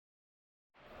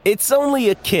It's only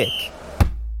a kick,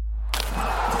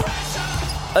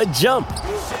 a jump,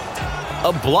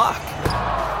 a block.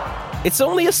 It's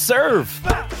only a serve.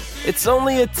 It's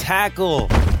only a tackle,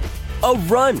 a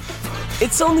run.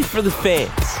 It's only for the fans.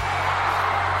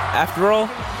 After all,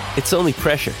 it's only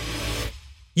pressure.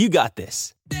 You got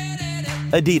this.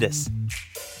 Adidas.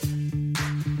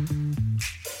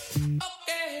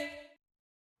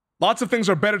 Lots of things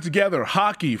are better together.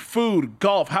 Hockey, food,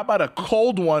 golf. How about a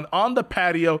cold one on the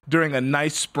patio during a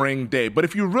nice spring day? But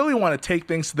if you really want to take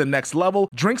things to the next level,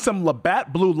 drink some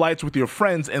Labatt Blue Lights with your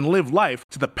friends and live life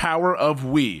to the power of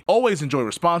we. Always enjoy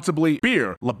responsibly.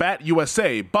 Beer, Labatt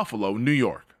USA, Buffalo, New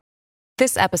York.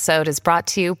 This episode is brought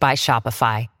to you by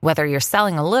Shopify. Whether you're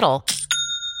selling a little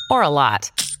or a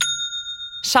lot,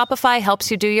 Shopify helps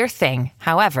you do your thing,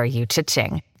 however you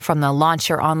cha-ching. From the launch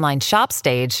your online shop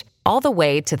stage, all the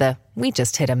way to the we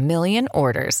just hit 1 million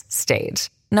orders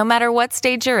stage. No matter what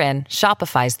stage you're in,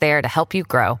 Shopify's there to help you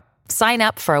grow. Sign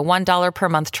up for a $1 per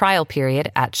month trial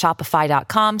period at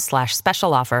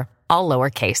shopify.com/special offer, all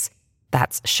lowercase.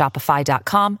 That's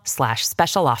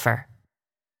shopify.com/special offer.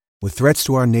 With threats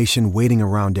to our nation waiting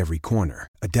around every corner,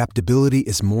 adaptability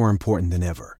is more important than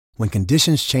ever. When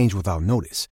conditions change without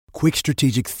notice, quick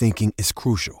strategic thinking is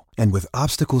crucial. And with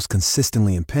obstacles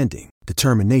consistently impending,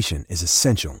 determination is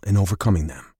essential in overcoming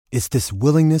them. It's this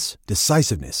willingness,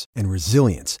 decisiveness, and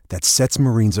resilience that sets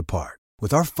Marines apart.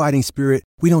 With our fighting spirit,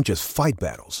 we don't just fight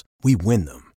battles, we win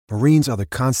them. Marines are the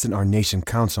constant our nation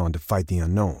counts on to fight the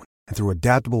unknown. And through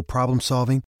adaptable problem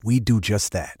solving, we do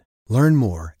just that. Learn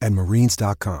more at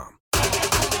marines.com.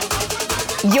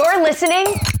 You're listening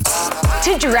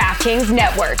to DraftKings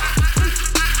Network.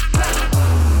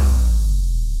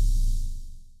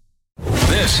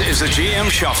 This is the GM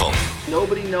Shuffle.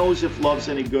 Nobody knows if Love's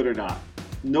any good or not.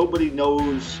 Nobody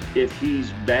knows if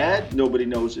he's bad. Nobody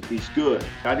knows if he's good.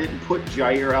 I didn't put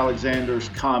Jair Alexander's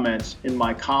comments in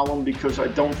my column because I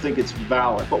don't think it's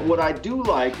valid. But what I do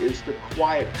like is the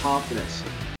quiet confidence.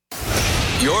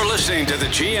 You're listening to the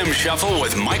GM Shuffle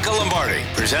with Michael Lombardi,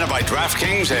 presented by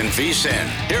DraftKings and VSiN.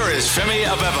 Here is Femi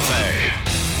Abebefe.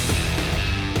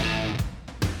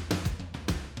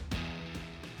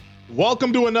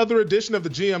 Welcome to another edition of the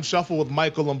GM Shuffle with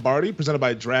Michael Lombardi, presented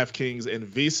by DraftKings and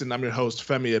VSiN. I'm your host,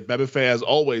 Femi Abebefe. As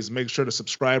always, make sure to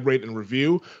subscribe, rate, and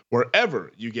review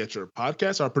wherever you get your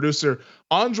podcasts. Our producer,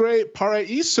 Andre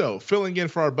Paraiso, filling in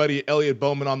for our buddy Elliot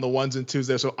Bowman on the ones and twos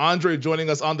there. So Andre joining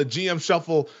us on the GM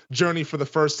Shuffle journey for the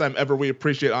first time ever. We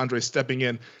appreciate Andre stepping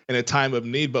in a time of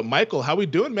need. But Michael, how we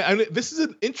doing, man? I mean, this is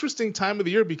an interesting time of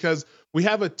the year because we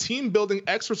have a team-building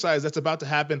exercise that's about to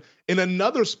happen in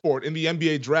another sport in the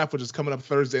NBA draft, which is coming up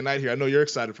Thursday night here. I know you're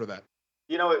excited for that.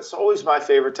 You know, it's always my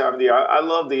favorite time of the year. I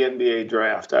love the NBA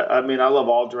draft. I mean, I love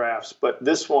all drafts, but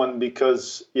this one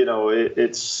because,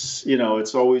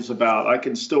 it's always about, I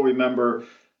can still remember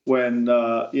when,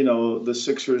 the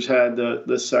Sixers had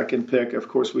the second pick. Of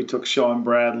course, we took Sean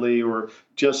Bradley, or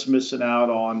just missing out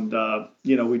on,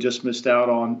 we just missed out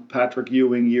on Patrick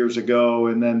Ewing years ago.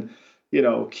 And then,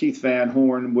 Keith Van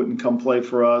Horn wouldn't come play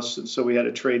for us. And so we had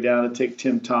to trade down to take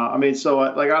Tim Tom. I mean, so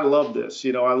I love this,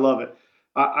 I love it.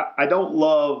 I don't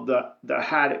love the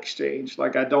hat exchange.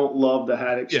 I don't love the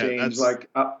hat exchange.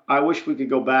 I wish we could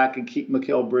go back and keep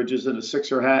Mikal Bridges in a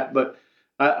Sixer hat, but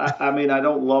I mean, I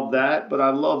don't love that, but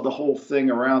I love the whole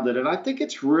thing around it. And I think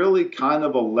it's really kind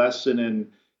of a lesson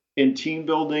in team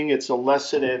building. It's a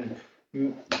lesson in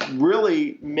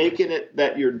really making it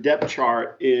that your depth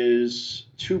chart is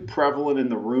too prevalent in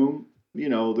the room.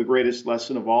 The greatest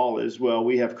lesson of all is, well,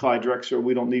 we have Clyde Drexler.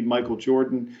 We don't need Michael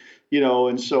Jordan,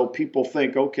 and so people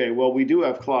think, okay, well, we do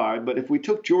have Clyde, but if we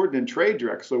took Jordan and trade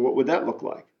Drexler, what would that look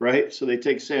like? Right. So they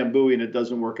take Sam Bowie and it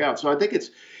doesn't work out. So I think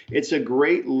it's a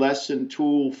great lesson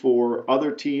tool for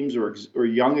other teams or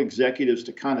young executives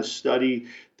to kind of study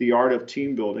the art of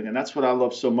team building. And that's what I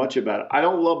love so much about it. I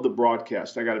don't love the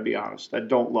broadcast. I got to be honest. I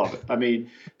don't love it. I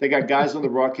mean, they got guys on the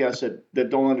broadcast that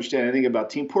don't understand anything about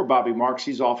team. Poor Bobby Marks.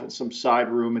 He's off in some side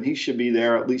room and he should be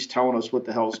there at least telling us what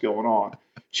the hell's going on.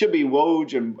 Should be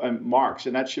Woj and Marks,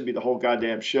 and that should be the whole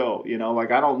goddamn show.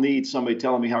 I don't need somebody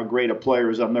telling me how great a player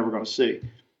is I'm never going to see.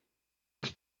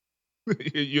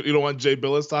 You don't want Jay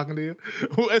Billis talking to you?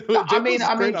 No, I mean,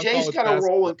 Jay's got a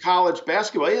role in college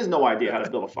basketball. He has no idea how to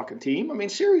build a fucking team. I mean,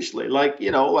 seriously,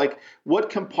 what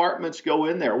compartments go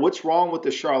in there? What's wrong with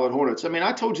the Charlotte Hornets? I mean,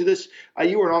 I told you this.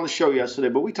 You weren't on the show yesterday,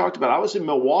 but we talked about it. I was in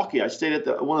Milwaukee. I stayed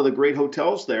at one of the great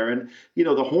hotels there, and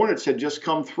the Hornets had just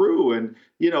come through, and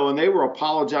they were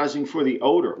apologizing for the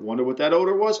odor. Wonder what that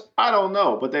odor was? I don't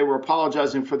know, but they were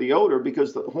apologizing for the odor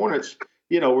because the Hornets,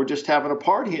 we're just having a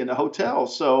party in the hotel.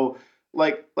 So,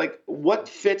 Like what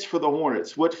fits for the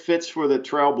Hornets? What fits for the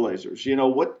Trailblazers?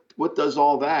 What does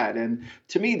all that? And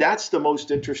to me, that's the most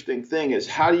interesting thing is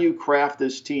how do you craft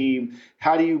this team?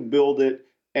 How do you build it?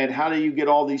 And how do you get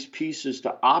all these pieces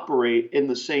to operate in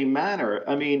the same manner?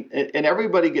 I mean, and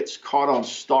everybody gets caught on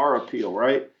star appeal,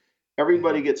 right?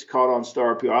 Everybody gets caught on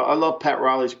star appeal. I love Pat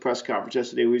Riley's press conference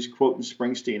yesterday. He was quoting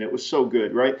Springsteen. It was so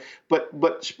good, right? But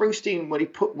Springsteen,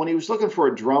 when he was looking for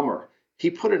a drummer, he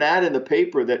put an ad in the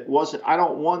paper that wasn't, I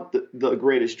don't want the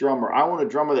greatest drummer. I want a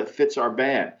drummer that fits our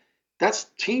band. That's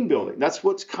team building. That's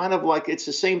what's kind of like, it's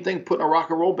the same thing putting a rock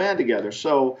and roll band together.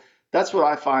 So that's what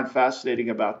I find fascinating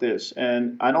about this.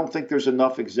 And I don't think there's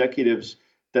enough executives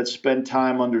that spend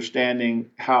time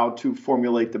understanding how to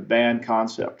formulate the band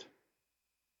concept.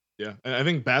 Yeah, and I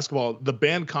think basketball, the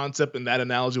band concept and that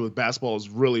analogy with basketball is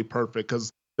really perfect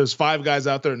because there's 5 guys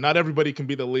out there. Not everybody can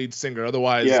be the lead singer.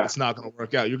 Otherwise, it's not going to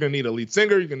work out. You're going to need a lead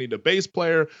singer. You're going to need a bass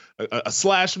player, a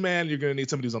slash man. You're going to need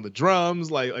somebody who's on the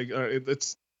drums.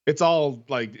 It's all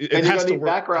like it and you're has going to need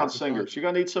background singers. You're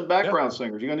going to need some background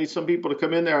singers. You're going to need some people to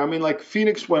come in there. I mean, like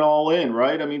Phoenix went all in,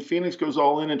 right? I mean, Phoenix goes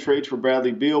all in and trades for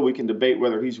Bradley Beal. We can debate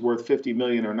whether he's worth $50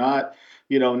 million or not.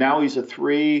 Now he's a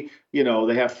 3.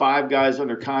 They have 5 guys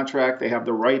under contract. They have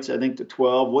the rights, I think, to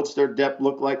 12. What's their depth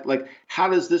look like? Like, how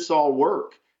does this all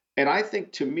work? And I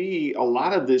think, to me, a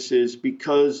lot of this is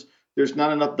because there's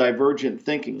not enough divergent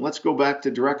thinking. Let's go back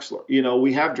to Drexler.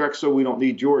 We have Drexler. We don't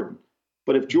need Jordan.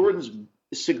 But if Jordan's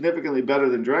significantly better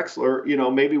than Drexler,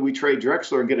 maybe we trade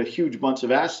Drexler and get a huge bunch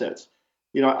of assets.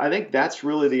 I think that's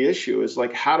really the issue is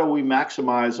like, how do we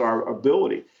maximize our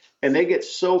ability? And they get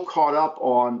so caught up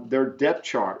on their depth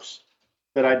charts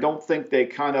that I don't think they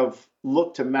kind of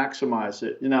look to maximize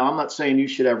it. I'm not saying you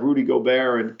should have Rudy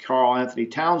Gobert and Karl Anthony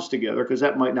Towns together because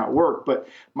that might not work. But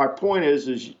my point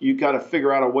is you got to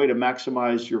figure out a way to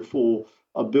maximize your full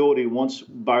ability once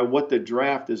by what the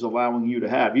draft is allowing you to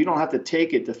have. You don't have to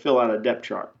take it to fill out a depth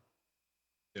chart.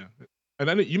 Yeah. And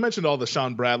then you mentioned all the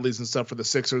Sean Bradleys and stuff for the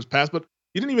Sixers past, but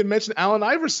you didn't even mention Allen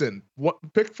Iverson,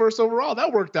 picked first overall.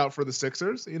 That worked out for the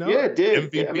Sixers, Yeah, it did.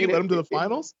 MVP, led them to the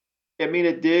finals.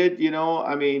 It did.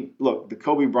 Look, the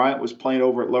Kobe Bryant was playing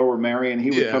over at Lower Merion.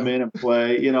 He would come in and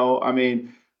play.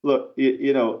 Look,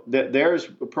 there's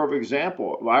a perfect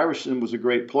example. Iverson was a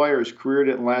great player. His career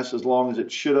didn't last as long as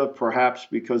it should have, perhaps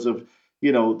because of,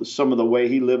 some of the way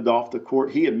he lived off the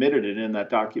court. He admitted it in that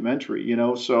documentary,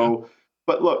 so.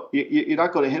 But look, you're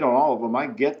not going to hit on all of them. I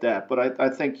get that. But I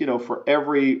think, for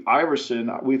every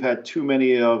Iverson, we've had too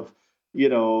many of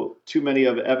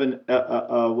Evan.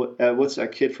 What's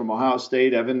that kid from Ohio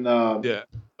State? Evan.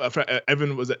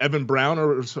 Evan, was it Evan Brown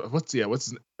or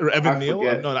Evan Neal?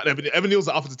 No, not Evan. Evan Neal's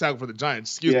the offensive tackle for the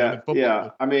Giants. Excuse me.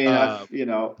 Yeah. I mean, I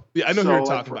know who you're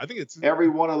talking about. I think it's every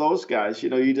one of those guys.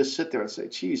 You just sit there and say,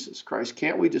 Jesus Christ,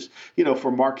 can't we just,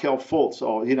 for Markelle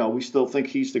Fultz? We still think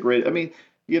he's the great. I mean.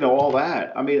 All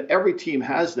that. I mean, every team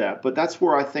has that, but that's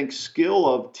where I think skill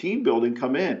of team building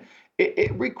come in.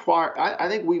 It requires, I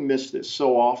think we miss this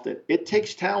so often. It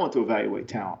takes talent to evaluate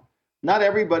talent. Not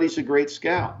everybody's a great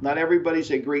scout. Not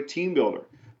everybody's a great team builder.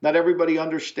 Not everybody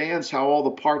understands how all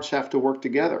the parts have to work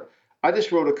together. I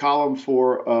just wrote a column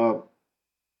for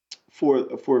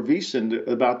VSiN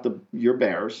about your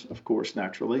Bears, of course,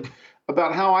 naturally,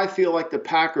 about how I feel like the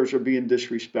Packers are being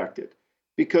disrespected.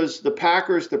 Because the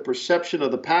Packers, the perception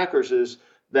of the Packers is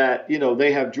that,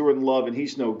 they have Jordan Love and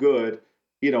he's no good.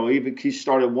 Even he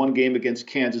started one game against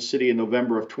Kansas City in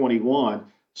November of 21.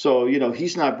 So,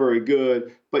 he's not very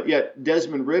good. But yet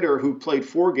Desmond Ridder, who played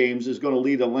 4 games, is going to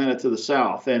lead Atlanta to the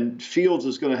South. And Fields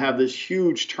is going to have this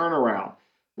huge turnaround.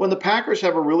 When the Packers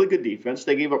have a really good defense,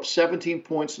 they gave up 17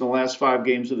 points in the last 5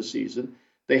 games of the season.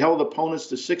 They held opponents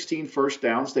to 16 first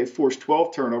downs. They forced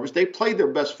 12 turnovers. They played their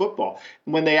best football.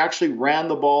 When they actually ran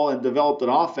the ball and developed an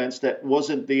offense that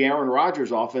wasn't the Aaron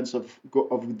Rodgers offense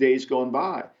of days gone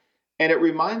by. And it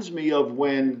reminds me of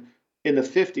when in the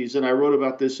 50s, and I wrote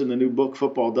about this in the new book,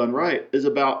 Football Done Right, is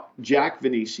about Jack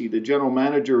Venisi, the general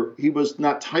manager. He was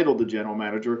not titled the general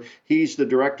manager. He's the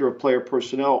director of player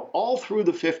personnel all through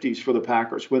the 50s for the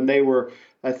Packers when they were,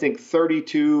 I think,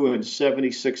 32 and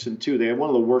 76 and 2. They had one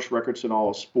of the worst records in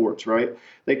all of sports, right?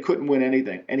 They couldn't win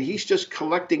anything. And he's just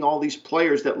collecting all these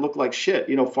players that look like shit.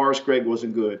 Forrest Gregg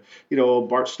wasn't good.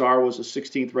 Bart Starr was a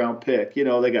 16th round pick.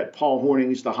 They got Paul Hornung,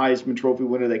 he's the Heisman Trophy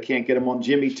winner. They can't get him on.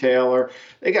 Jimmy Taylor.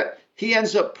 He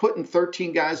ends up putting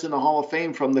 13 guys in the Hall of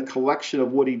Fame from the collection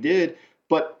of what he did.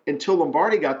 But until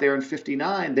Lombardi got there in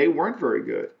 59, they weren't very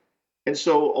good. And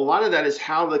so a lot of that is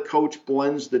how the coach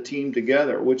blends the team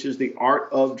together, which is the art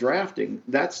of drafting.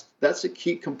 That's a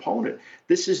key component.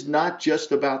 This is not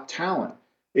just about talent.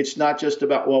 It's not just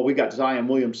about, we got Zion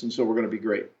Williamson, so we're going to be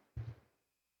great.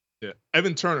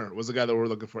 Evan Turner was the guy that we were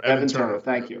looking for. Evan Turner.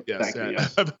 Thank you. Yes. Thank you.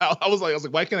 Yes. I was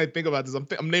like, why can't I think about this?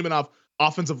 I'm naming off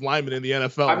offensive linemen in the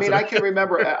NFL. I mean, I can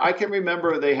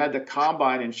remember they had the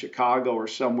combine in Chicago or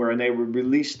somewhere, and they would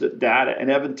release the data,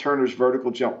 and Evan Turner's vertical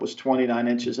jump was 29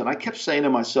 inches. And I kept saying to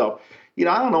myself, I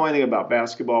don't know anything about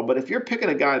basketball, but if you're picking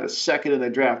a guy that's second in the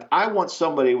draft, I want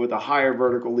somebody with a higher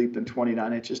vertical leap than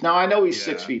 29 inches. Now, I know he's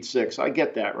 6'6". I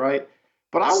get that, right?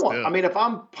 But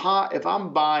if I'm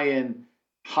buying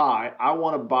high, I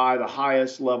want to buy the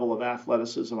highest level of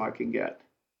athleticism I can get.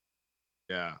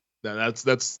 Yeah.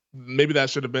 That's maybe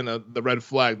that should have been the red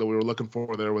flag that we were looking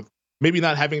for there, with maybe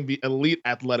not having the elite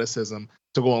athleticism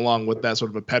to go along with that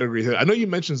sort of a pedigree here. I know you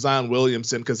mentioned Zion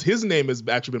Williamson because his name has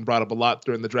actually been brought up a lot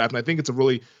during the draft, and I think it's a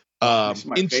really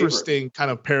interesting kind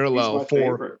of parallel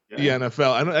for the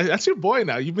NFL. I know that's your boy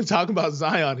now. You've been talking about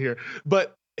Zion here,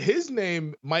 but his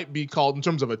name might be called in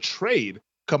terms of a trade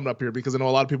coming up here, because I know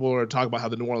a lot of people are talking about how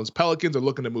the New Orleans Pelicans are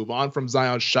looking to move on from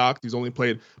Zion. Shocked. He's only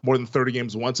played more than 30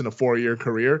 games once in a 4-year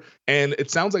career. And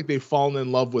it sounds like they've fallen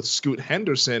in love with Scoot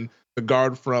Henderson, the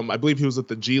guard from, I believe he was at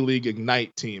the G League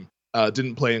Ignite team.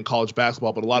 Didn't play in college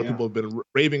basketball, but a lot of people have been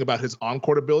raving about his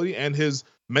on-court ability and his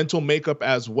mental makeup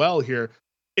as well here.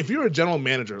 If you're a general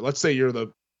manager, let's say you're the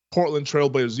Portland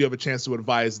Trailblazers, you have a chance to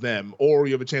advise them, or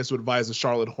you have a chance to advise the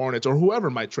Charlotte Hornets, or whoever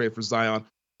might trade for Zion.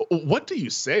 What do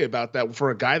you say about that for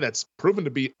a guy that's proven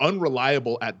to be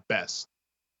unreliable at best?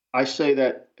 I say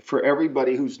that for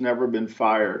everybody who's never been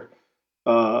fired,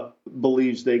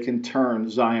 believes they can turn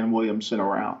Zion Williamson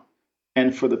around.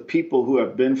 And for the people who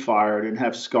have been fired and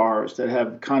have scars, that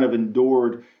have kind of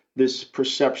endured this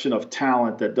perception of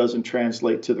talent that doesn't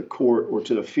translate to the court or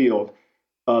to the field,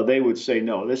 they would say,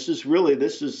 no, this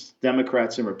is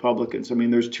Democrats and Republicans. I mean,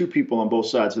 there's two people on both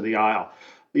sides of the aisle.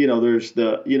 There's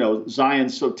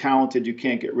Zion's so talented, you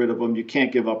can't get rid of him. You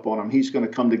can't give up on him. He's going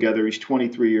to come together. He's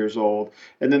 23 years old.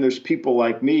 And then there's people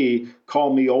like me,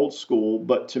 call me old school,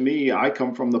 but to me, I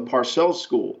come from the Parcells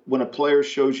school. When a player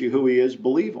shows you who he is,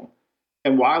 believe him.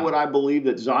 And why would I believe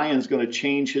that Zion's going to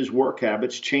change his work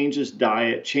habits, change his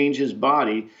diet, change his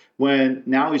body, when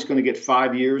now he's going to get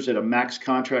 5 years at a max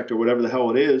contract or whatever the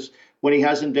hell it is, when he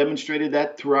hasn't demonstrated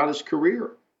that throughout his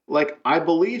career? Like, I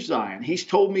believe Zion. He's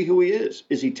told me who he is.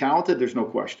 Is he talented? There's no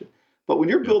question. But when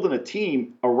you're building a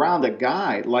team around a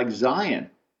guy like Zion,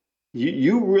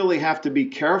 you really have to be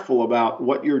careful about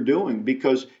what you're doing,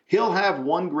 because he'll have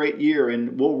one great year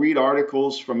and we'll read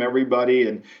articles from everybody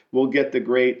and we'll get the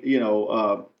great,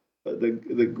 the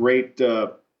great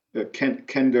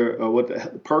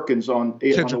Perkins on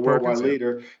the Worldwide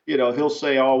Leader. He'll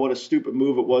say, oh, what a stupid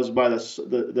move it was by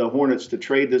the Hornets to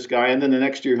trade this guy. And then the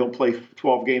next year he'll play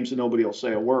 12 games and nobody will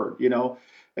say a word,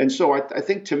 And so I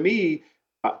think, to me,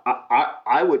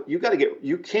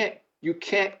 you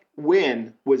can't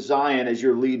win with Zion as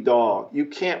your lead dog. You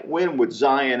can't win with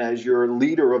Zion as your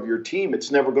leader of your team.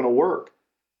 It's never going to work.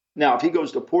 Now, if he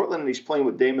goes to Portland and he's playing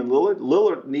with Damian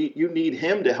Lillard, you need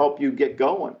him to help you get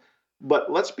going.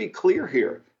 But let's be clear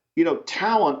here.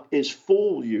 Talent is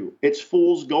it's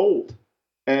fool's gold.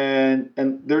 And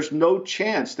there's no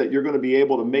chance that you're going to be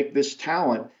able to make this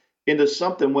talent into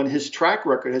something when his track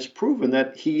record has proven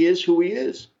that he is who he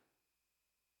is.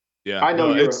 Yeah, I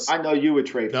know you would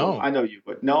trade for him. I know you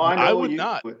would. No, I know I would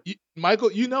not. Michael,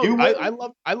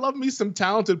 I love me some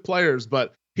talented players,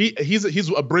 but he's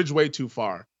a bridge way too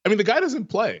far. I mean, the guy doesn't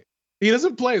play. He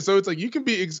doesn't play. So it's like, you can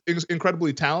be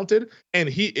incredibly talented, and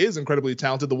he is incredibly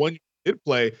talented. The one you did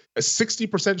play, a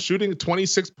 60% shooting,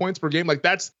 26 points per game. Like,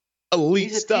 that's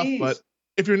elite stuff. But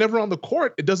if you're never on the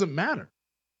court, it doesn't matter.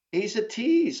 He's a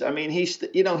tease. I mean, he's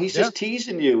just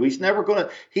teasing you. He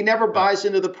never buys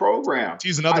into the program.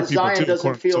 Teasing other people Zion too.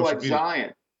 Doesn't feel like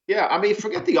Zion. Yeah. I mean,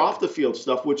 forget the off the field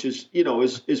stuff, which is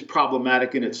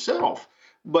problematic in itself.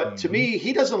 But to me,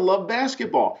 he doesn't love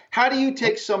basketball. How do you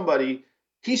take somebody?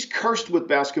 He's cursed with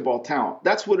basketball talent.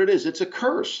 That's what it is. It's a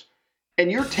curse.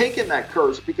 And you're taking that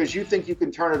curse because you think you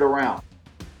can turn it around.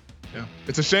 Yeah.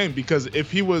 It's a shame, because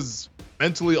if he was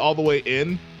mentally all the way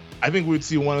in, I think we'd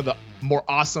see one of the more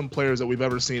awesome players that we've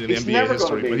ever seen in NBA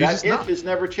history. But that if is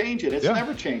never changing. It's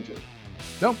never changing.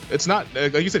 No, it's not.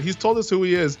 Like you said, he's told us who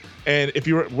he is. And if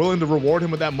you're willing to reward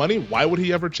him with that money, why would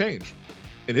he ever change?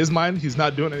 In his mind, he's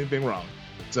not doing anything wrong.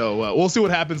 So we'll see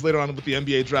what happens later on with the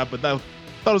NBA draft. But that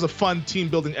was a fun team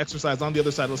building exercise. On the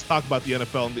other side, let's talk about the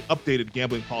NFL and the updated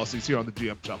gambling policies here on the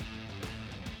GM Show.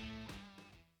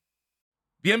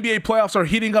 The NBA playoffs are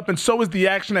heating up, and so is the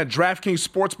action at DraftKings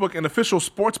Sportsbook, an official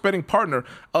sports betting partner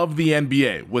of the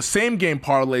NBA. With same-game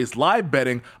parlays, live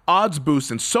betting, odds boosts,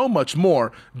 and so much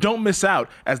more, don't miss out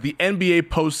as the NBA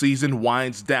postseason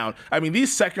winds down. I mean,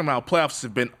 these second-round playoffs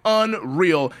have been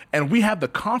unreal, and we have the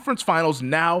conference finals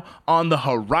now on the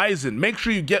horizon. Make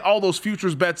sure you get all those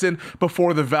futures bets in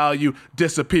before the value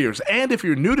disappears. And if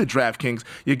you're new to DraftKings,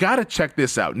 you got to check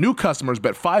this out. New customers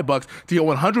bet $5 to get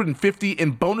 $150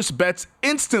 in bonus bets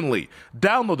instantly.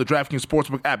 Download the DraftKings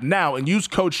Sportsbook app now and use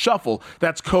code SHUFFLE.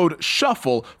 That's code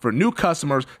SHUFFLE for new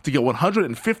customers to get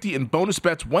 $150 in bonus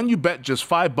bets when you bet just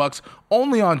 $5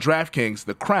 only on DraftKings.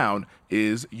 The crown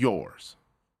is yours.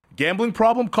 Gambling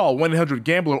problem? Call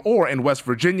 1-800-GAMBLER, or in West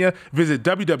Virginia, visit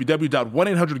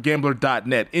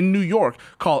www.1800gambler.net. In New York,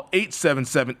 call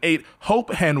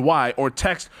 877-8-HOPE-NY or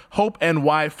text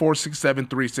HOPE-NY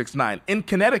 467-369. In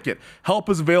Connecticut, help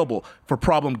is available. For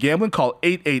problem gambling, call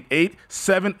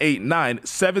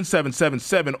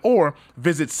 888-789-7777 or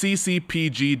visit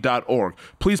ccpg.org.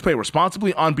 Please play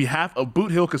responsibly on behalf of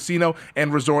Boot Hill Casino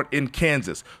and Resort in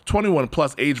Kansas. 21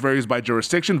 plus, age varies by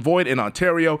jurisdiction, void in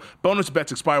Ontario. Bonus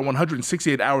bets expire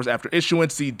 168 hours after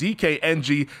issuance. See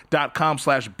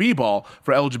dkng.com/bball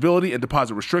for eligibility and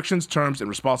deposit restrictions, terms, and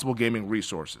responsible gaming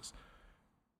resources.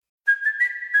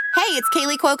 Hey, it's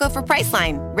Kaylee Cuoco for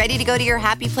Priceline. Ready to go to your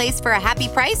happy place for a happy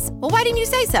price? Well, why didn't you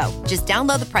say so? Just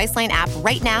download the Priceline app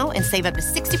right now and save up to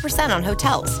 60% on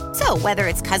hotels. So whether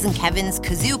it's Cousin Kevin's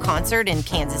Kazoo Concert in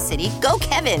Kansas City, go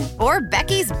Kevin, or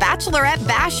Becky's Bachelorette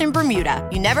Bash in Bermuda,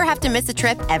 you never have to miss a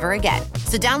trip ever again.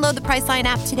 So download the Priceline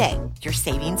app today. Your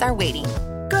savings are waiting.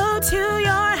 Go to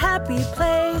your happy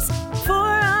place for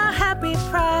a happy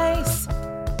price.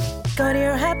 Go to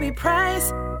your happy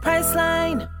price,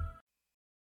 Priceline.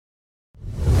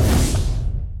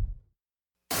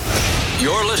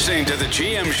 You're listening to the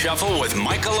GM Shuffle with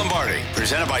Michael Lombardi,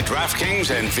 presented by DraftKings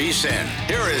and VSiN.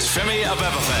 Here is Femi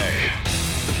Abebefe.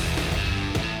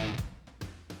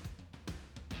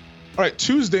 All right,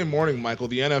 Tuesday morning, Michael,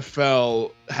 the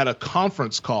NFL had a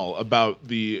conference call about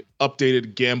the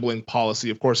updated gambling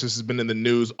policy. Of course, this has been in the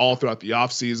news all throughout the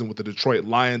offseason with the Detroit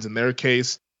Lions in their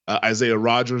case. Isaiah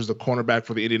Rodgers, the cornerback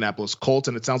for the Indianapolis Colts,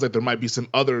 and it sounds like there might be some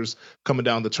others coming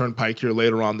down the turnpike here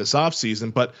later on this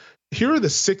offseason. But here are the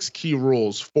 6 key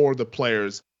rules for the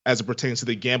players as it pertains to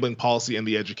the gambling policy and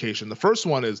the education. The first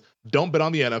one is don't bet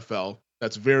on the NFL.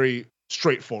 That's very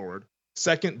straightforward.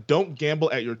 Second, don't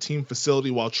gamble at your team facility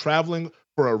while traveling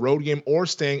for a road game or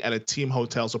staying at a team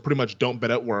hotel. So pretty much don't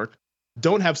bet at work.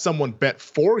 Don't have someone bet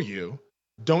for you.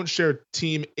 Don't share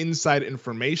team inside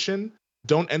information.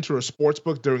 Don't enter a sports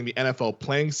book during the NFL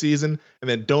playing season, and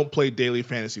then don't play daily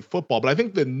fantasy football. But I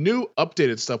think the new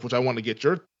updated stuff, which I want to get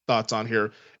your thoughts on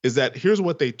here, is that here's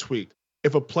what they tweaked.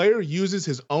 If a player uses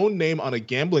his own name on a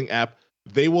gambling app,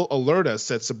 they will alert us,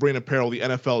 said Sabrina Perrell, the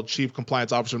NFL chief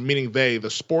compliance officer, meaning they,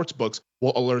 the sports books,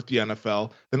 will alert the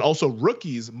NFL. Then also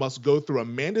rookies must go through a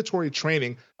mandatory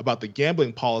training about the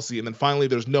gambling policy. And then finally,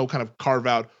 there's no kind of carve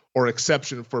out or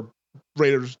exception for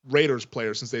Raiders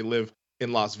players since they live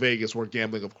in Las Vegas, where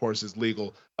gambling, of course, is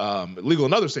legal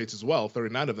in other states as well,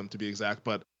 39 of them to be exact.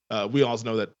 But we also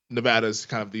know that Nevada is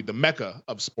kind of the mecca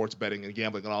of sports betting and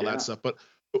gambling and all that stuff. But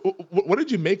what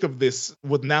did you make of this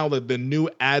with now the new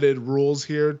added rules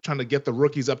here, trying to get the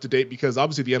rookies up to date? Because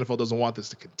obviously the NFL doesn't want this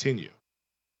to continue.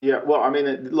 Yeah, well, I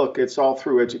mean, look, it's all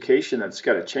through education that's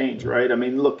got to change, right? I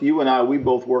mean, look, you and I, we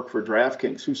both work for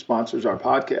DraftKings, who sponsors our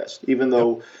podcast, even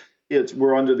though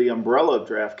we're under the umbrella of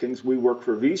DraftKings. We work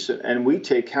for Visa, and we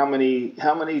take how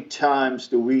many times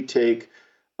do we take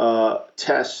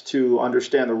tests to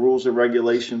understand the rules and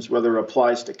regulations, whether it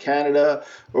applies to Canada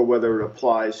or whether it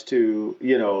applies to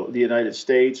the United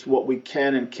States, what we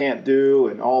can and can't do,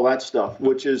 and all that stuff,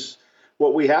 which is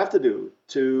what we have to do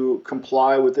to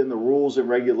comply within the rules and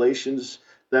regulations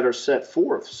that are set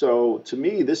forth. So to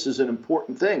me, this is an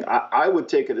important thing. I would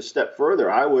take it a step further.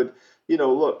 I would.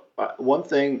 Look, one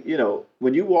thing,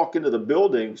 when you walk into the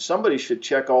building, somebody should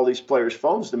check all these players'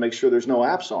 phones to make sure there's no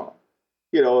apps on them.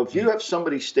 If you have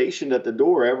somebody stationed at the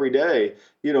door every day,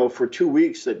 for 2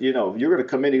 weeks that, you're going to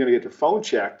come in, you're going to get your phone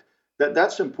checked,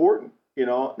 that's important.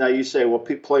 Now you say, well,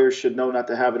 players should know not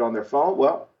to have it on their phone.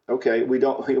 Well, okay, we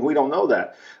don't know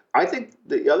that. I think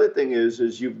the other thing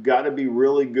is you've got to be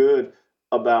really good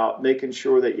about making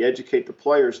sure that you educate the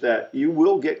players that you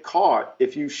will get caught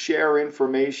if you share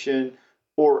information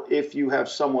or if you have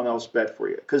someone else bet for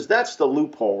you, because that's the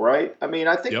loophole, right? I mean,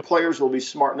 I think players will be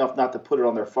smart enough not to put it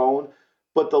on their phone,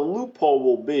 but the loophole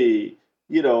will be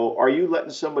are you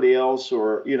letting somebody else,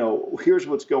 or, here's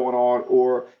what's going on,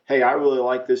 or, hey, I really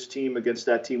like this team against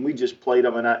that team. We just played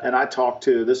them, and I talked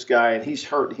to this guy, and he's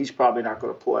hurt. He's probably not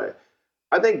going to play.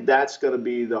 I think that's going to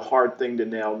be the hard thing to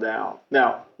nail down.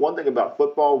 Now, one thing about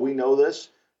football, we know this,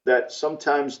 that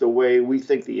sometimes the way we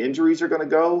think the injuries are going to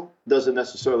go doesn't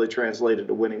necessarily translate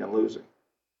into winning and losing.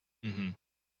 Mm-hmm.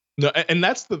 No, and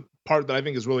that's the part that I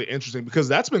think is really interesting, because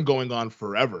that's been going on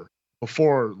forever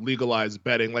before legalized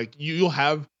betting. Like you'll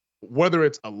have, whether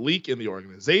it's a leak in the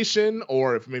organization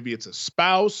or if maybe it's a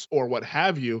spouse or what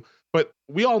have you, but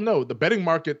we all know the betting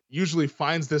market usually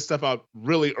finds this stuff out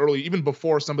really early, even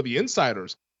before some of the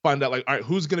insiders find out, like, all right,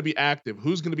 who's going to be active,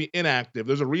 who's going to be inactive.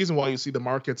 There's a reason why you see the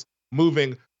markets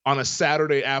moving on a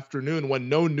Saturday afternoon when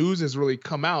no news has really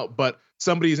come out, but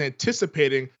somebody's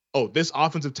anticipating, oh, this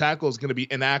offensive tackle is going to be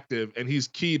inactive and he's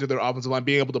key to their offensive line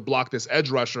being able to block this edge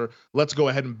rusher. Let's go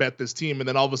ahead and bet this team. And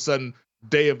then all of a sudden,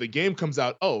 day of the game comes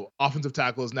out, oh, offensive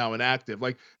tackle is now inactive.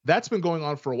 Like, that's been going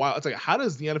on for a while. It's like, how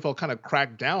does the NFL kind of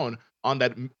crack down on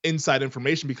that inside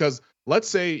information? Because let's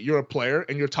say you're a player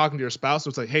and you're talking to your spouse, so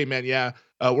it's like, hey man,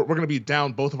 we're going to be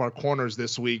down both of our corners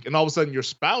this week, and all of a sudden your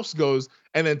spouse goes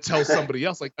and then tells somebody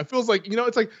else. Like, it feels like,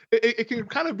 it's like it can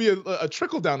kind of be a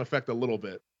trickle down effect a little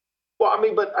bit. Well,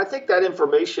 but I think that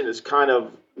information is kind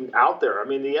of out there.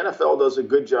 The NFL does a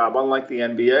good job, unlike the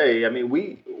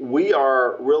NBA. We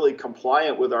are really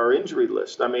compliant with our injury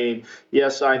list.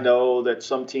 Yes, I know that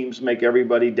some teams make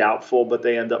everybody doubtful, but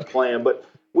they end up playing. But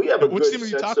we have a good sense of it. Which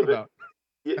team are you talking about?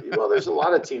 Well, there's a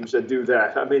lot of teams that do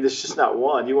that. There's just not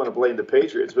one. You want to blame the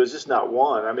Patriots, but it's just not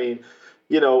one.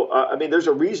 There's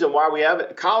a reason why we have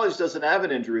it. College doesn't have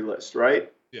an injury list,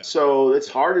 right? Yeah. So it's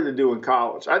harder to do in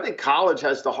college. I think college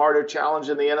has the harder challenge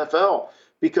in the NFL,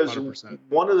 because 100%.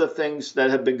 One of the things that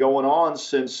have been going on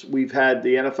since we've had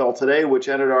the NFL Today, which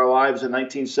entered our lives in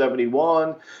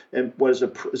 1971 and was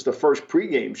the first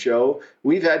pregame show,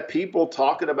 we've had people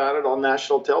talking about it on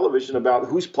national television about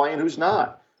who's playing, who's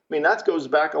not. That goes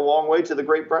back a long way to the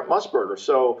great Brent Musburger.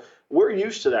 So we're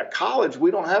used to that. College, we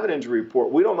don't have an injury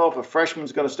report. We don't know if a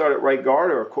freshman's going to start at right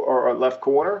guard or a left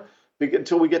corner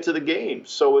until we get to the game.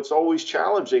 So it's always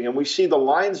challenging, and we see the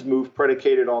lines move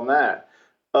predicated on that.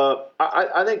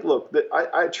 I think, look,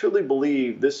 I truly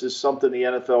believe this is something the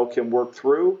NFL can work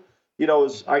through.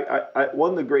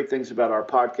 One of the great things about our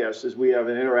podcast is we have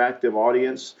an interactive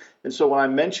audience. And so when I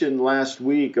mentioned last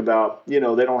week about, they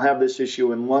don't have this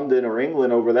issue in London or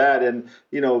England over that, and,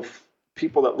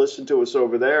 people that listen to us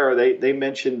over there, they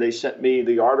mentioned, they sent me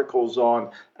the articles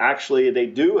on, actually, they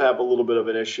do have a little bit of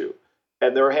an issue,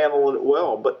 and they're handling it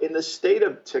well. But in the state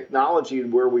of technology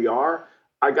where we are,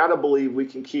 I got to believe we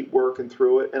can keep working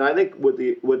through it. And I think what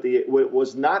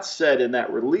was not said in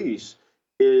that release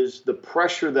is the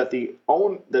pressure that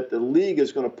the league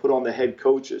is going to put on the head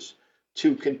coaches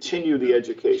to continue the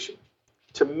education,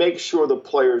 to make sure the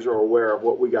players are aware of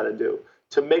what we got to do,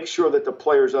 to make sure that the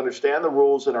players understand the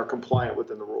rules and are compliant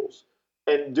within the rules,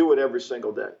 and do it every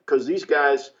single day. Because these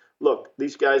guys,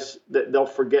 they'll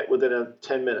forget within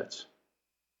 10 minutes.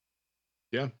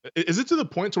 Yeah. Is it to the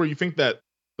point where you think that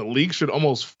the league should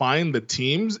almost fine the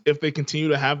teams if they continue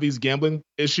to have these gambling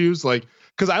issues? Like,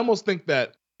 because I almost think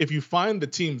that if you fine the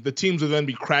teams will then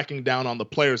be cracking down on the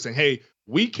players, saying, hey,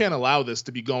 we can't allow this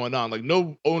to be going on. Like,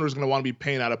 no owner is going to want to be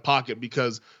paying out of pocket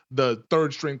because the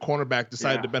third string cornerback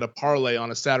decided to bet a parlay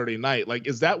on a Saturday night. Like,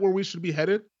 is that where we should be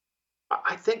headed?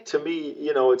 I think, to me,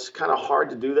 it's kind of hard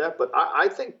to do that, but I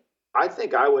think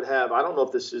I would have, I don't know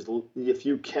if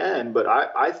you can, but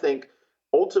I think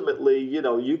ultimately,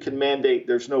 you can mandate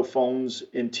there's no phones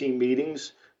in team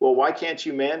meetings. Well, why can't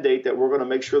you mandate that we're going to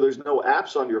make sure there's no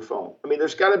apps on your phone?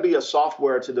 There's got to be a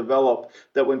software to develop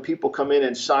that when people come in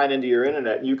and sign into your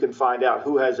internet, you can find out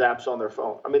who has apps on their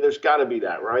phone. There's got to be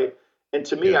that, right? And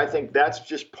to me, I think that's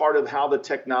just part of how the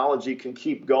technology can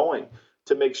keep going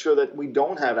to make sure that we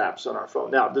don't have apps on our phone.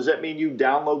 Now, does that mean you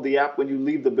download the app when you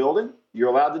leave the building? You're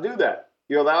allowed to do that.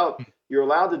 You're allowed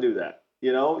to do that.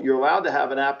 You're allowed to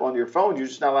have an app on your phone. You're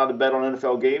just not allowed to bet on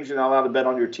NFL games. You're not allowed to bet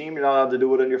on your team. You're not allowed to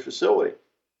do it in your facility.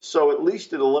 So at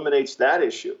least it eliminates that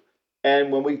issue.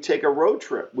 And when we take a road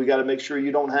trip, we got to make sure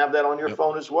you don't have that on your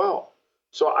phone as well.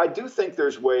 So I do think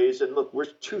there's ways, and look, we're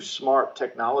too smart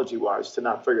technology-wise to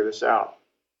not figure this out.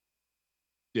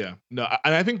 Yeah, no,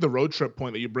 and I think the road trip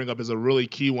point that you bring up is a really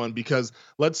key one, because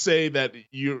let's say that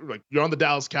you're on the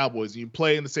Dallas Cowboys and you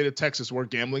play in the state of Texas where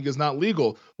gambling is not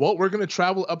legal. Well, we're going to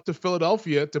travel up to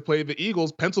Philadelphia to play the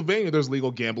Eagles. Pennsylvania, there's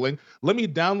legal gambling. Let me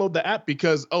download the app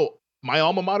because, my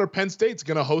alma mater, Penn State's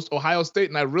going to host Ohio State,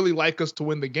 and I really like us to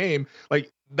win the game.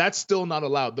 Like, that's still not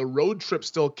allowed. The road trip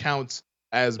still counts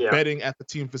as betting at the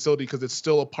team facility because it's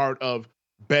still a part of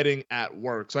betting at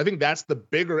work. So I think that's the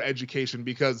bigger education,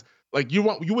 because like you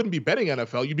wouldn't be betting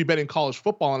NFL, you'd be betting college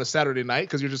football on a Saturday night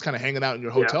because you're just kind of hanging out in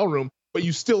your hotel room, but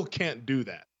you still can't do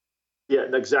that. Yeah,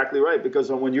 exactly right.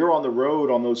 Because when you're on the road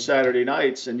on those Saturday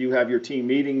nights and you have your team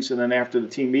meetings, and then after the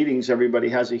team meetings, everybody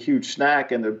has a huge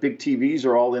snack, and the big TVs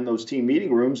are all in those team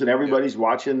meeting rooms, and everybody's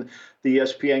watching the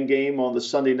ESPN game on the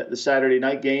Saturday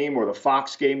night game, or the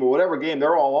Fox game, or whatever game,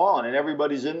 they're all on, and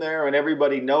everybody's in there, and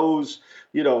everybody knows,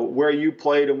 where you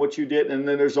played and what you did. And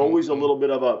then there's always a little bit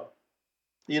of a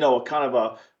kind of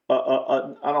a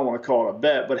I don't want to call it a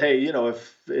bet, but hey,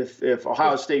 if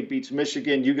Ohio State beats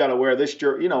Michigan, you got to wear this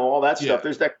jersey, all that stuff.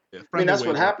 There's that. Yeah, I mean, that's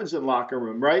what happens in locker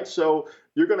room, right? So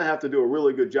you're going to have to do a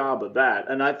really good job of that.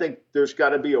 And I think there's got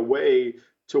to be a way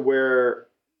to where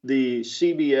the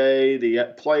CBA,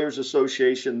 the Players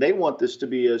Association, they want this to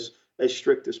be as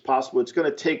strict as possible. It's going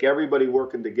to take everybody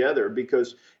working together,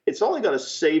 because it's only going to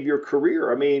save your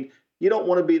career. I mean, you don't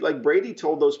want to be like Brady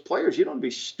told those players, you don't want to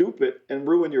be stupid and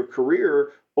ruin your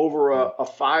career over a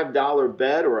 $5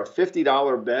 bet or a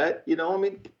 $50 bet. I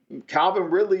mean,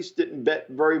 Calvin Ridley didn't bet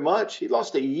very much. He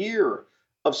lost a year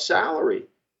of salary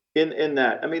in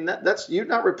that. I mean, that's you're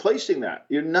not replacing that.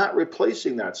 You're not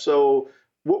replacing that. So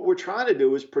what we're trying to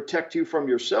do is protect you from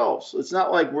yourselves. It's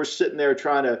not like we're sitting there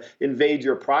trying to invade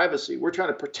your privacy. We're trying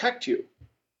to protect you.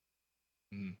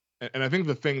 And I think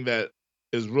the thing that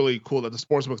is really cool that the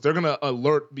sportsbooks, they're going to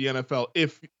alert the NFL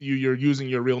if you're using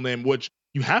your real name, which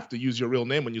you have to use your real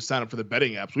name when you sign up for the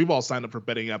betting apps. We've all signed up for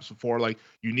betting apps before. Like,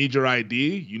 you need your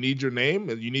ID, you need your name,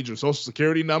 and you need your social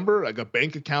security number, like a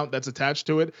bank account that's attached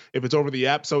to it if it's over the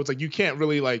app. So it's like you can't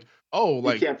really you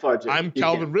can't fudge it. I'm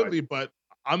Calvin Ridley, but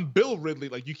I'm Bill Ridley.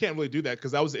 Like, you can't really do that,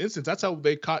 because that was the instance. That's how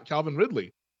they caught Calvin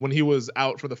Ridley when he was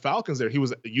out for the Falcons there. He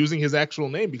was using his actual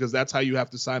name, because that's how you have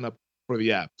to sign up for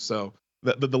the app. So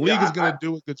the league is going to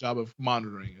do a good job of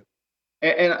monitoring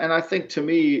it. And I think, to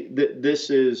me, that this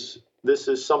is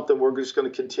something we're just going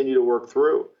to continue to work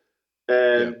through.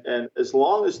 And as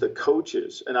long as the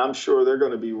coaches, and I'm sure they're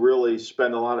going to be really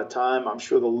spend a lot of time, I'm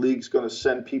sure the league's going to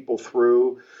send people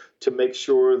through to make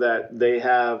sure that they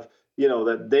have,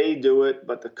 that they do it,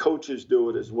 but the coaches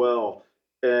do it as well,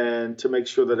 and to make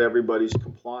sure that everybody's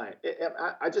compliant.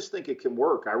 I just think it can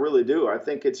work. I really do. I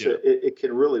think it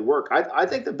can really work. I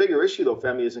think the bigger issue, though,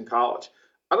 Femi, is in college.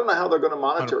 I don't know how they're going to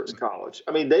monitor it in college.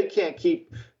 I mean, they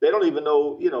don't even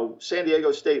know, San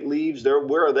Diego State leaves.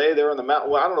 Where are they? They're in the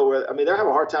mountain. Well, I don't know where. I mean, I have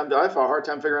a hard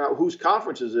time figuring out whose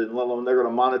conference is in, let alone they're going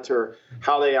to monitor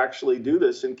how they actually do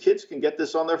this. And kids can get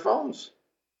this on their phones.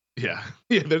 Yeah,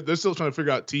 they're still trying to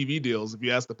figure out TV deals. If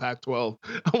you ask the Pac-12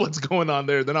 what's going on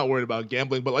there, they're not worried about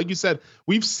gambling. But like you said,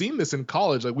 we've seen this in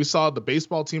college. Like, we saw the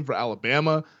baseball team for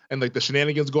Alabama and like the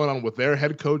shenanigans going on with their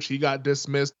head coach. He got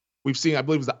dismissed. We've seen, I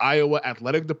believe it was the Iowa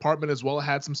athletic department as well,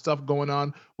 had some stuff going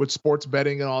on with sports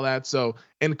betting and all that. So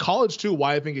in college too,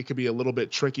 why I think it could be a little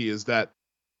bit tricky is that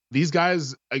these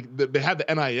guys, they have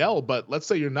the NIL, but let's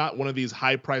say you're not one of these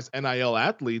high-priced NIL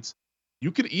athletes.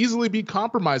 You could easily be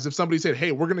compromised if somebody said,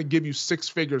 hey, we're going to give you 6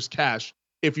 figures cash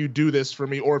if you do this for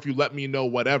me, or if you let me know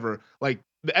whatever. Like,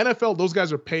 the NFL, those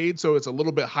guys are paid, so it's a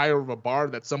little bit higher of a bar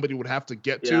that somebody would have to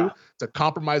get to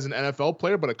compromise an NFL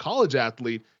player. But a college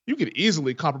athlete, you could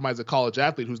easily compromise a college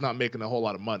athlete who's not making a whole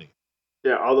lot of money.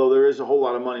 Yeah, although there is a whole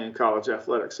lot of money in college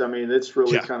athletics. I mean, it's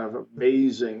really kind of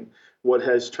amazing what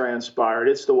has transpired.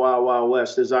 It's the Wild Wild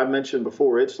West. As I mentioned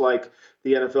before, it's like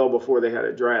the NFL before they had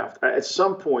a draft. At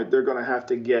some point, they're going to have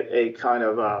to get a kind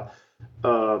of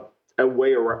a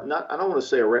way around. I don't want to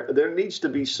say there needs to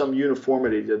be some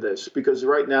uniformity to this, because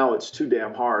right now it's too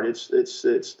damn hard. It's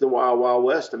the Wild Wild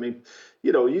West. I mean,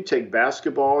 you take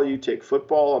basketball, you take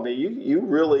football. I mean, you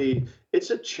really,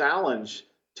 it's a challenge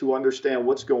to understand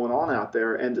what's going on out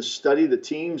there, and to study the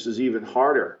teams is even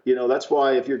harder. That's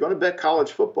why if you're going to bet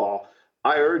college football,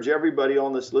 I urge everybody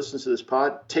on this, listens to this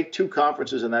pod, take 2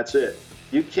 conferences and that's it.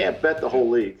 You can't bet the whole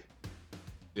league.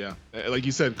 Yeah. Like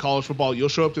you said, college football, you'll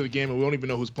show up to the game and we don't even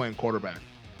know who's playing quarterback.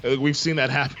 We've seen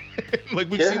that happen.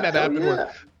 Seen that happen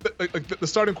where the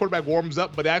starting quarterback warms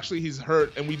up, but actually he's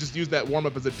hurt, and we just use that warm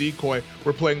up as a decoy.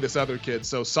 We're playing this other kid,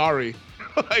 so sorry.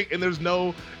 And there's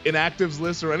no inactives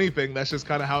list or anything. That's just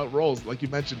kind of how it rolls. Like you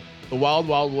mentioned, the wild,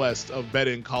 wild west of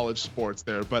betting college sports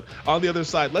there. But on the other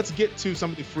side, let's get to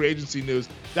some of the free agency news.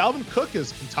 Dalvin Cook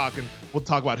has been talking. We'll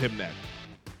talk about him next.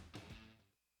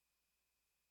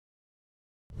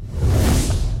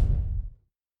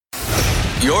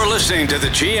 You're listening to the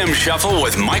GM Shuffle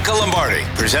with Michael Lombardi,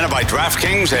 presented by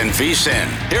DraftKings and VSiN.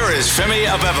 Here is Femi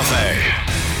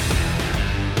Abebefe.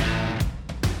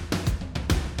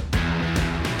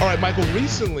 All right, Michael,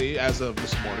 recently, as of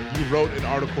this morning, you wrote an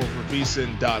article for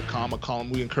vsin.com, a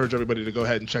column. We encourage everybody to go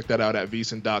ahead and check that out at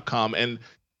vsin.com. And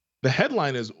the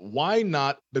headline is, why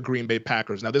not the Green Bay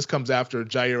Packers? Now, this comes after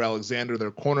Jair Alexander,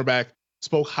 their cornerback,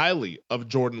 spoke highly of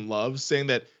Jordan Love, saying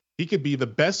that he could be the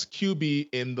best QB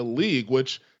in the league,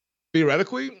 which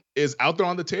theoretically is out there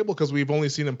on the table because we've only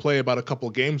seen him play about a couple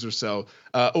games or so.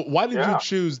 Why did you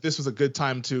choose this was a good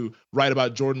time to write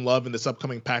about Jordan Love in this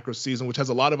upcoming Packers season, which has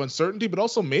a lot of uncertainty, but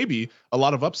also maybe a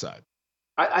lot of upside?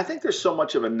 I think there's so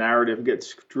much of a narrative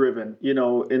gets driven,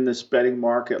 in this betting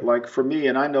market. Like for me,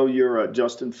 and I know you're a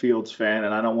Justin Fields fan,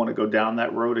 and I don't want to go down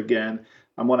that road again.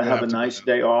 I want to have a nice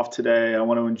day off today. I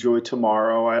want to enjoy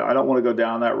tomorrow. I don't want to go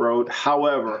down that road.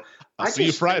 However, I'll see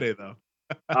you Friday, though.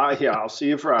 Yeah, I'll see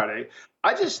you Friday.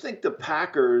 I just think the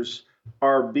Packers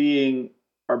are being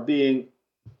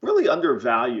really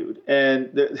undervalued. And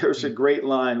there's a great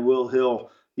line, Will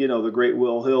Hill, the great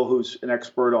Will Hill, who's an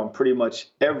expert on pretty much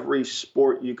every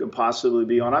sport you can possibly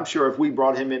be on. I'm sure if we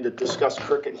brought him in to discuss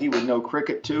cricket, he would know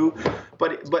cricket too.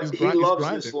 But he loves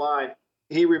this line.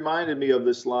 He reminded me of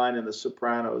this line in The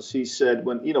Sopranos. He said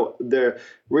when,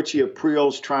 Richie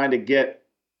April's trying to get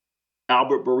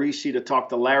Albert Barisi to talk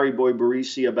to Larry Boy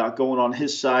Barisi about going on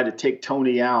his side to take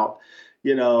Tony out,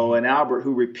 and Albert,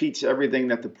 who repeats everything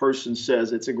that the person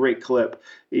says. It's a great clip.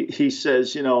 He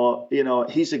says,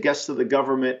 he's a guest of the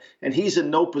government and he's in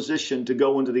no position to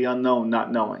go into the unknown,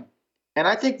 not knowing. And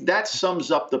I think that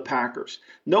sums up the Packers.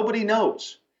 Nobody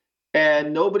knows.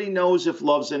 And nobody knows if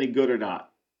Love's any good or not.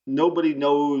 Nobody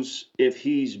knows if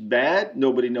he's bad.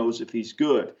 Nobody knows if he's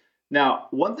good. Now,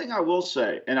 one thing I will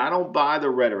say, and I don't buy the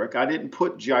rhetoric, I didn't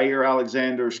put Jair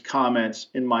Alexander's comments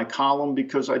in my column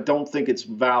because I don't think it's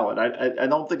valid. I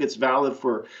don't think it's valid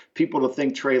for people to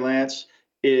think Trey Lance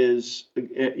is,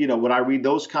 when I read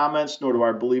those comments, nor do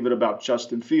I believe it about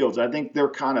Justin Fields. I think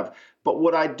they're but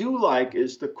what I do like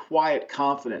is the quiet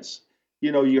confidence.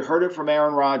 You heard it from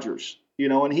Aaron Rodgers,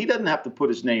 and he doesn't have to put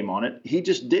his name on it. He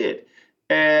just did.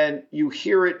 And you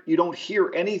hear it, you don't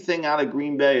hear anything out of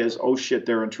Green Bay as, oh shit,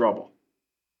 they're in trouble.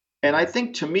 And I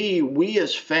think to me, we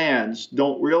as fans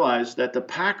don't realize that the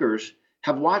Packers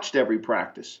have watched every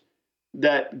practice,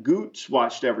 that Goots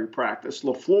watched every practice,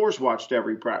 LaFleur's watched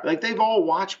every practice. Like they've all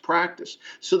watched practice.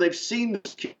 So they've seen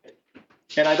this kid.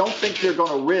 And I don't think they're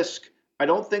going to risk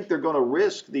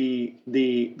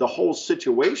the whole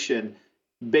situation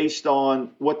based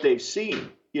on what they've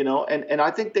seen. And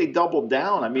I think they doubled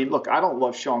down. I mean, look, I don't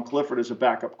love Sean Clifford as a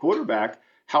backup quarterback.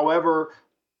 However,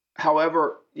 I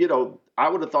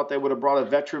would have thought they would have brought a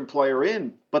veteran player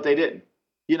in, but they didn't.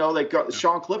 They got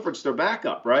Sean Clifford's their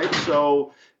backup, right?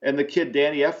 So, and the kid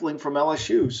Danny Effling from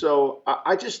LSU. So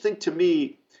I just think to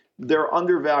me, they're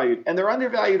undervalued, and they're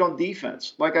undervalued on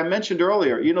defense. Like I mentioned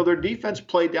earlier, their defense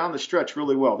played down the stretch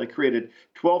really well. They created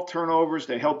 12 turnovers.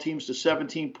 They held teams to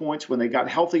 17 points when they got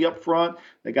healthy up front.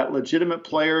 They got legitimate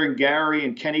player in Gary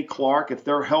and Kenny Clark if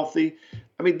they're healthy.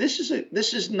 I mean, this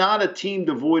is not a team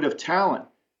devoid of talent.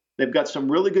 They've got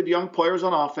some really good young players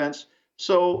on offense.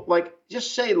 So,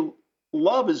 just say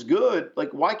Love is good.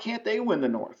 Why can't they win the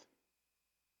North?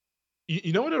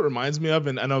 You know what it reminds me of?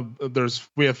 And I know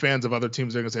we have fans of other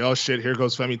teams that are going to say, oh shit, here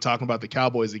goes Femi talking about the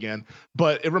Cowboys again.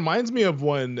 But it reminds me of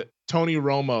when Tony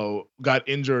Romo got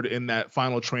injured in that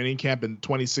final training camp in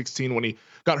 2016 when he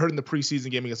got hurt in the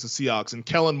preseason game against the Seahawks, and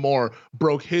Kellen Moore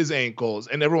broke his ankles,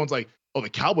 and everyone's like, oh, the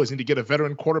Cowboys need to get a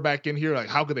veteran quarterback in here. Like,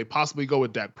 how could they possibly go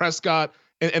with Dak Prescott?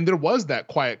 And there was that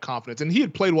quiet confidence, and he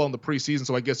had played well in the preseason,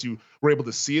 so I guess you were able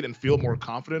to see it and feel more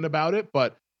confident about it.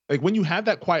 But when you have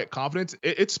that quiet confidence,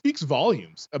 it speaks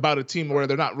volumes about a team where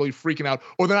they're not really freaking out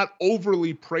or they're not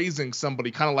overly praising somebody,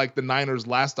 kind of like the Niners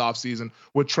last offseason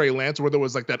with Trey Lance, where there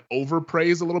was that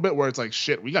overpraise a little bit, where it's like,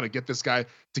 shit, we got to get this guy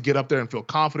to get up there and feel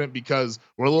confident because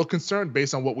we're a little concerned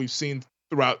based on what we've seen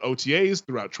throughout OTAs,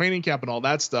 throughout training camp and all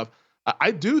that stuff.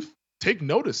 I do take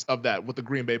notice of that with the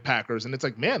Green Bay Packers. And it's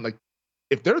like, man,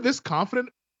 if they're this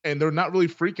confident and they're not really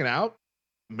freaking out,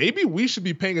 maybe we should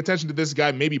be paying attention to this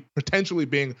guy, maybe potentially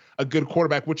being a good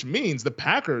quarterback, which means the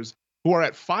Packers, who are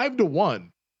at 5-1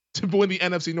 to win the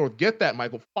NFC North, get that,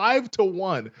 Michael,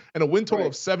 5-1 and a win total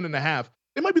of 7.5.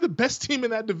 They might be the best team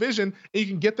in that division, and you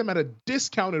can get them at a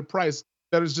discounted price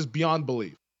that is just beyond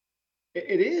belief.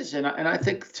 It is. And I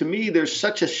think, to me, there's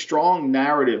such a strong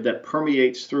narrative that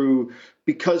permeates through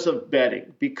because of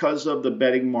betting, because of the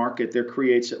betting market that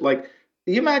creates it.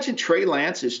 You imagine Trey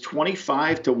Lance is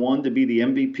 25-1 to be the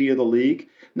MVP of the league.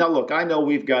 Now, look, I know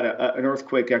we've got an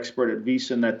earthquake expert at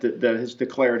VSiN that has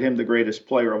declared him the greatest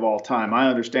player of all time. I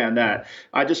understand that.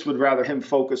 I just would rather him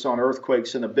focus on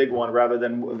earthquakes in a big one rather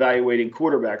than evaluating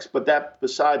quarterbacks. But that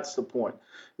besides the point.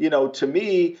 To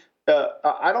me,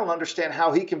 I don't understand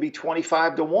how he can be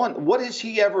 25-1. What has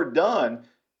he ever done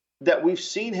that we've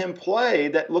seen him play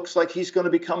that looks like he's going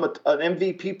to become an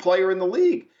MVP player in the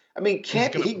league? I mean,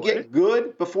 can't he get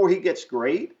good before he gets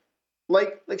great?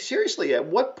 Like seriously, at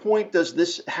what point does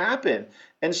this happen?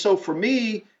 And so for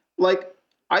me,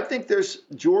 I think there's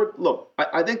Jordan. Look,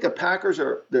 I think the Packers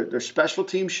their special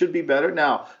teams should be better.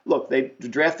 Now, look, they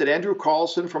drafted Andrew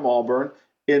Carlson from Auburn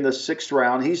in the 6th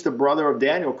round. He's the brother of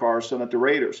Daniel Carlson at the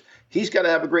Raiders. He's got to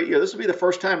have a great year. This will be the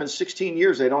first time in 16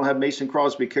 years they don't have Mason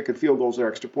Crosby kicking field goals or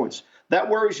extra points. That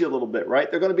worries you a little bit, right?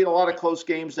 They're going to be in a lot of close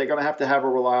games. They're going to have a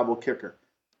reliable kicker.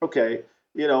 Okay,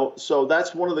 so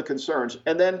that's one of the concerns.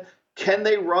 And then, can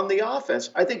they run the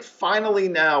offense? I think finally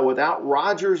now, without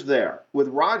Rodgers there, with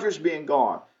Rodgers being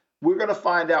gone, we're going to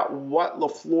find out what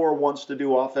LaFleur wants to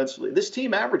do offensively. This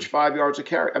team averaged 5 yards a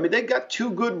carry. I mean, they got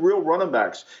 2 good real running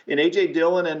backs in A.J.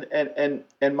 Dillon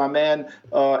and my man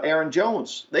Aaron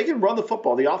Jones. They can run the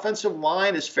football. The offensive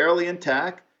line is fairly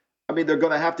intact. I mean, they're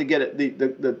going to have to get it.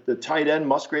 The tight end,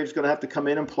 Musgrave's going to have to come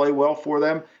in and play well for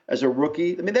them as a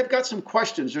rookie. I mean, they've got some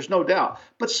questions. There's no doubt.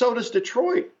 But so does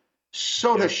Detroit.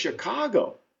 So does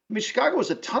Chicago. I mean, Chicago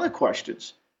has a ton of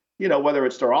questions. Whether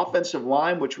it's their offensive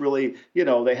line, which really,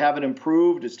 they haven't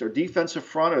improved. It's their defensive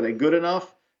front. Are they good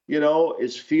enough?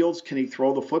 Is Fields, can he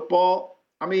throw the football?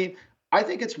 I mean, I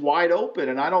think it's wide open,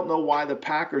 and I don't know why the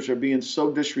Packers are being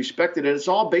so disrespected. And it's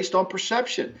all based on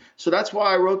perception. So that's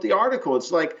why I wrote the article.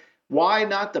 It's like, why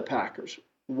not the Packers?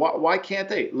 Why can't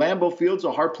they? Lambeau Field's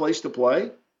a hard place to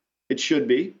play. It should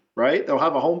be. Right? They'll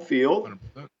have a home field.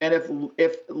 100%. And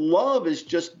if Love is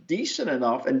just decent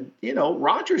enough, and,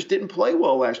 Rodgers didn't play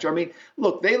well last year. I mean,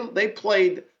 look, they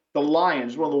played the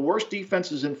Lions, one of the worst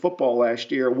defenses in football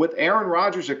last year, with Aaron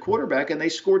Rodgers at quarterback, and they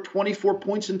scored 24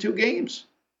 points in 2 games.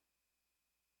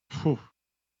 Whew.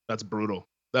 That's brutal.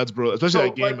 Especially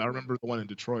that game. I remember the one in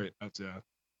Detroit.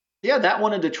 Yeah, that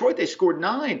one in Detroit, they scored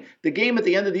 9. The game at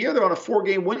the end of the year, they're on a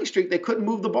 4-game winning streak. They couldn't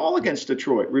move the ball against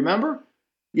Detroit. Remember?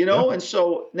 And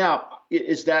so now,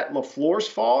 is that LaFleur's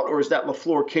fault, or is that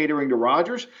LaFleur catering to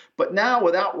Rodgers? But now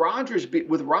with Rodgers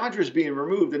being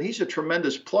removed, and he's a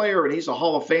tremendous player and he's a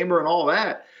Hall of Famer and all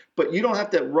that, but you don't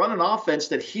have to run an offense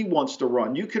that he wants to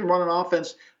run. You can run an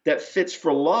offense that fits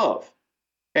for Love.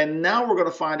 And now we're going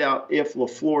to find out if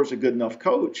LaFleur is a good enough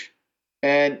coach.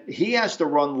 And he has to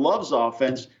run Love's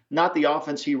offense, not the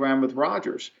offense he ran with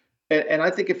Rodgers. And I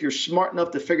think if you're smart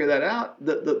enough to figure that out,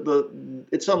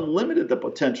 it's unlimited the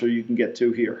potential you can get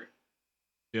to here.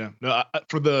 Yeah. No,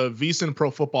 for the VSiN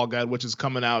Pro Football Guide, which is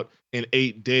coming out in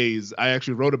 8 days, I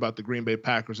actually wrote about the Green Bay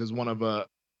Packers as one of a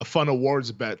fun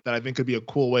awards bet that I think could be a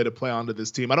cool way to play onto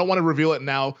this team. I don't want to reveal it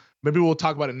now. Maybe we'll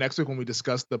talk about it next week when we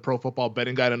discuss the Pro Football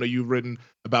Betting Guide. I know you've written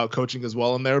about coaching as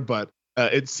well in there, but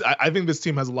I think this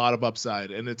team has a lot of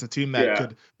upside, and it's a team that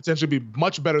could potentially be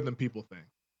much better than people think.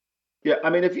 Yeah,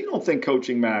 I mean, if you don't think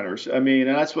coaching matters, I mean,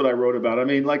 and that's what I wrote about. I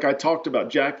mean, like I talked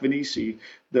about Jack Venisi,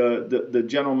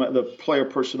 the player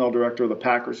personnel director of the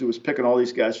Packers, who was picking all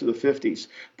these guys for the 50s.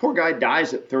 Poor guy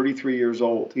dies at 33 years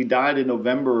old. He died in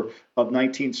November of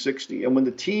 1960. And when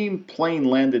the team plane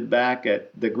landed back at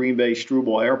the Green Bay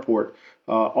Struble Airport,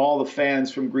 all the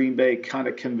fans from Green Bay kind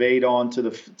of conveyed on to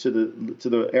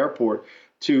the airport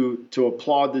to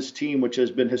applaud this team, which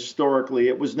has been historically,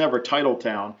 it was never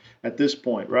Titletown at this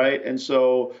point, right? And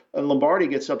so Lombardi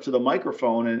gets up to the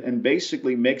microphone and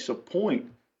basically makes a point.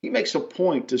 He makes a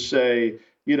point to say,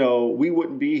 we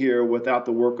wouldn't be here without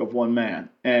the work of one man.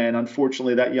 And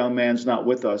unfortunately, that young man's not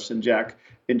with us in Jack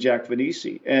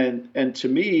Venisi. And to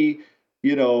me,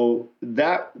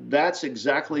 that's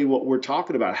exactly what we're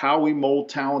talking about, how we mold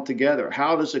talent together.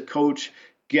 How does a coach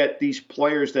get these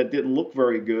players that didn't look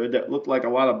very good, that looked like a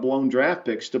lot of blown draft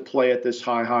picks, to play at this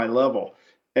high level?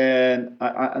 And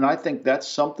I think that's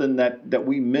something that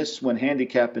we miss when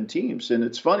handicapping teams. And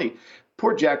it's funny,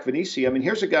 poor Jack Venisi. I mean,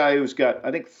 here's a guy who's got,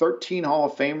 I think, 13 Hall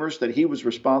of Famers that he was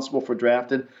responsible for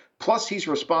drafting. Plus, he's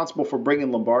responsible for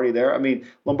bringing Lombardi there. I mean,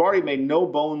 Lombardi made no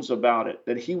bones about it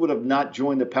that he would have not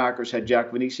joined the Packers had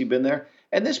Jack Venisi been there.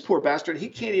 And this poor bastard, he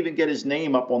can't even get his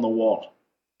name up on the wall.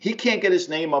 He can't get his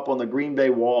name up on the Green Bay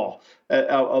wall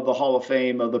of the Hall of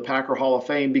Fame, of the Packer Hall of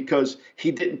Fame, because he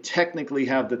didn't technically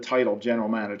have the title general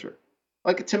manager.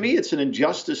 Like, to me, it's an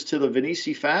injustice to the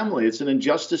Venisi family. It's an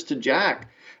injustice to Jack.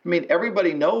 I mean,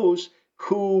 everybody knows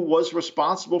who was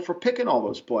responsible for picking all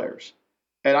those players.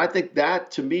 And I think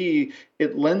that, to me,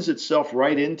 it lends itself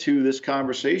right into this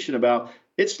conversation about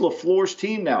it's LaFleur's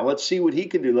team now. Let's see what he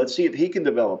can do. Let's see if he can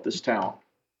develop this talent.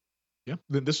 Yeah,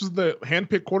 this was the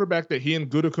handpicked quarterback that he and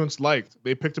Gutekunst liked.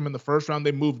 They picked him in the first round.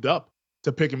 They moved up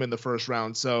to pick him in the first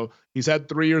round. So he's had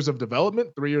 3 years of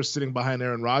development, 3 years sitting behind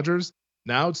Aaron Rodgers.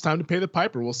 now it's time to pay the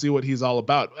piper. We'll see what he's all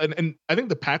about. And I think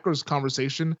the Packers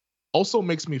conversation also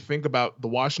makes me think about the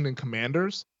Washington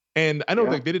Commanders. And I know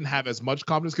that they didn't have as much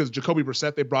confidence because Jacoby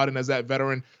Brissett they brought in as that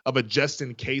veteran of a just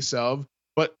in case of.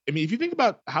 But I mean, if you think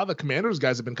about how the Commanders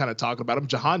guys have been kind of talking about him,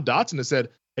 Jahan Dotson has said,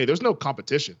 hey, there's no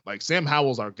competition. Like Sam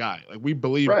Howell's our guy. Like we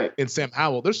believe in Sam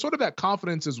Howell. There's sort of that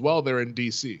confidence as well there in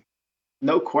DC.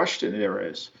 No question there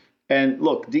is. And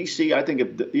look, DC, I think if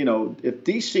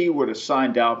DC were to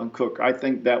sign Dalvin Cook, I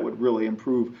think that would really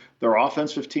improve their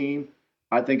offensive team.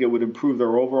 I think it would improve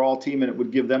their overall team, and it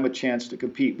would give them a chance to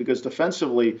compete because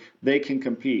defensively they can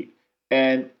compete.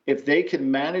 And if they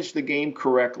can manage the game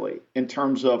correctly in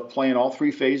terms of playing all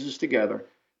three phases together,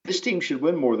 this team should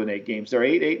win more than 8 games. They're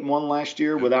 8-1 last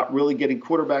year without really getting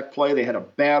quarterback play. They had a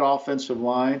bad offensive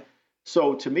line.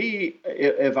 So to me,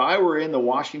 if I were in the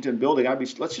Washington building,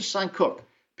 let's just sign Cook.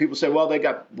 People say, well, they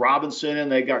got Robinson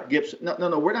and they got Gibson.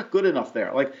 No, we're not good enough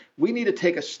there. Like we need to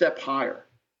take a step higher.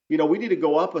 We need to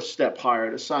go up a step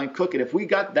higher to sign Cook. And if we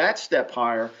got that step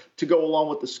higher to go along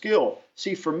with the skill,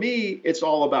 see, for me, it's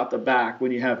all about the back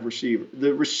when you have receiver.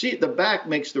 The back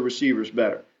makes the receivers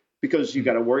better because you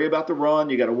got to worry about the run.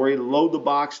 You got to worry to load the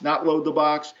box, not load the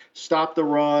box, stop the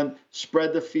run,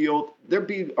 spread the field. They'd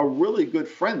be a really good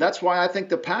friend. That's why I think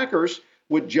the Packers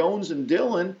with Jones and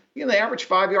Dillon, they average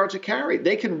 5 yards a carry.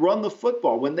 They can run the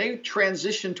football. When they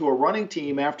transition to a running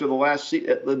team after in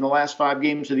the last 5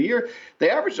 games of the year, they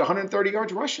averaged 130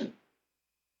 yards rushing.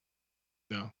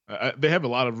 No, they have a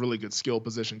lot of really good skill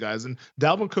position guys. And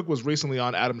Dalvin Cook was recently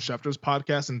on Adam Schefter's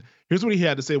podcast, and here's what he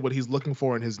had to say, what he's looking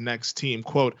for in his next team.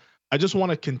 Quote, I just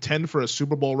want to contend for a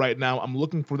Super Bowl right now. I'm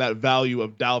looking for that value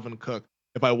of Dalvin Cook.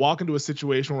 If I walk into a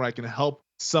situation where I can help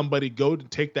somebody go to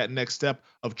take that next step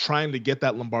of trying to get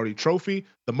that Lombardi trophy,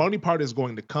 the money part is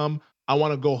going to come. I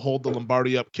want to go hold the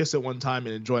Lombardi up, kiss it one time,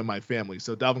 and enjoy my family.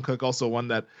 So Dalvin Cook also one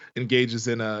that engages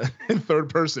in third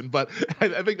person, but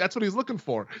I think that's what he's looking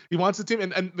for. He wants a team,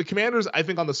 and the Commanders, I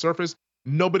think on the surface,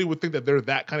 nobody would think that they're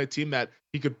that kind of team that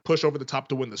he could push over the top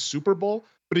to win the Super Bowl,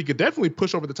 but he could definitely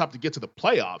push over the top to get to the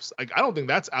playoffs. Like, I don't think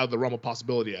that's out of the realm of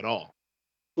possibility at all.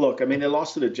 Look, I mean, they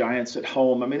lost to the Giants at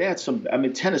home. I mean, they had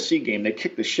Tennessee game, they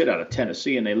kicked the shit out of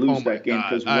Tennessee, and they lose that game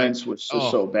because Wentz was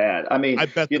so bad. I mean,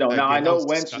 now I know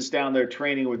Wentz is down there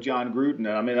training with John Gruden, and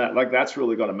I mean, that's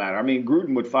really going to matter. I mean,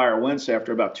 Gruden would fire Wentz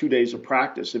after about 2 days of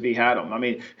practice if he had him. I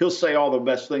mean, he'll say all the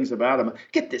best things about him.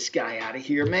 Get this guy out of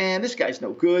here, man. This guy's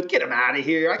no good. Get him out of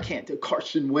here. I can't do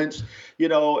Carson Wentz,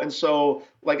 and so,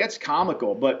 that's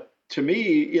comical. But to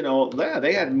me,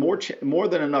 they had more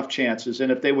than enough chances. And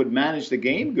if they would manage the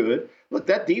game good, look,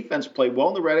 that defense played well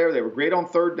in the red area. They were great on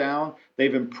third down.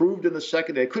 They've improved in the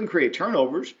second. They couldn't create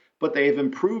turnovers, but they've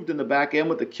improved in the back end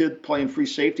with the kid playing free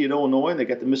safety at Illinois. And they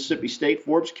got the Mississippi State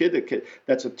Forbes kid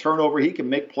that's a turnover. He can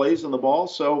make plays on the ball.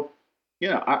 So,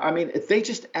 I mean, if they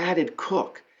just added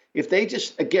Cook,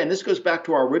 again, this goes back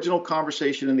to our original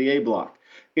conversation in the A block.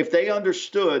 If they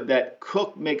understood that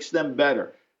Cook makes them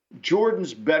better,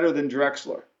 Jordan's better than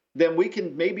Drexler, then we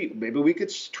can maybe we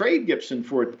could trade Gibson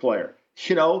for a player,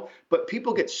 but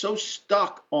people get so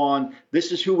stuck on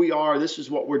this is who we are, this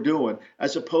is what we're doing,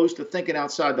 as opposed to thinking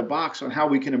outside the box on how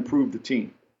we can improve the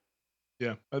team.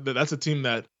 Yeah, that's a team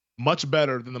that much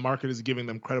better than the market is giving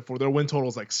them credit for. Their win total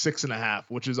is like 6.5,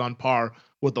 which is on par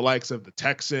with the likes of the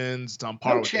Texans. It's on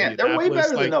par with Indianapolis. They're way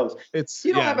better than those.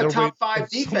 You don't have a top 5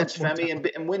 defense,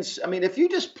 Femi, and wins. I mean, if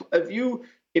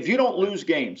you don't lose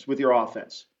games with your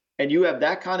offense and you have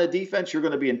that kind of defense, you're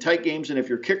going to be in tight games. And if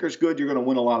your kicker's good, you're going to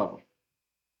win a lot of them.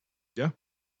 Yeah,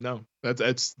 no,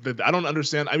 I don't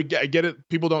understand. I mean, I get it.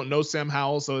 People don't know Sam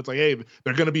Howell. So it's like, hey,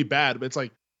 they're going to be bad. But it's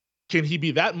like, can he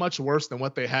be that much worse than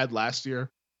what they had last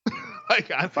year?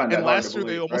 Last year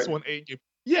they almost won 8 games.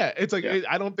 Yeah, it's like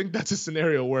I don't think that's a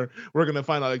scenario where we're going to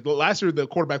find out. Like last year, the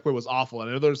quarterback play was awful. And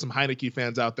I know there's some Heineke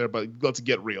fans out there, but let's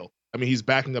get real. I mean, he's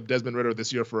backing up Desmond Ridder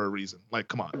this year for a reason. Like,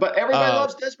 come on. But everybody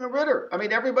loves Desmond Ridder. I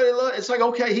mean, everybody loves. It's like,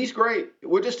 okay, he's great.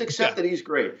 We'll just accept that he's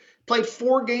great. Played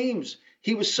 4 games.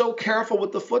 He was so careful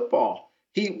with the football.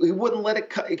 He wouldn't let it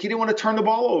cut. He didn't want to turn the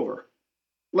ball over.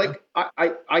 Like,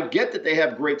 I get that they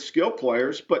have great skill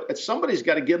players, but somebody's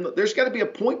got to give them. There's got to be a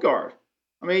point guard.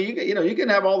 I mean, you can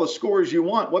have all the scores you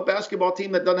want. What basketball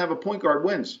team that doesn't have a point guard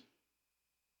wins?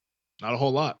 Not a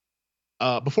whole lot.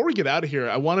 Before we get out of here,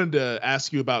 I wanted to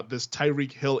ask you about this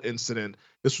Tyreek Hill incident.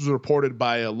 This was reported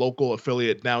by a local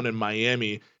affiliate down in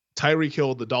Miami. Tyreek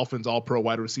Hill, the Dolphins all-pro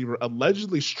wide receiver,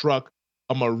 allegedly struck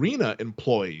a marina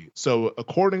employee. So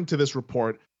according to this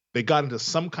report, they got into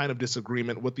some kind of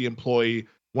disagreement with the employee,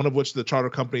 one of which the charter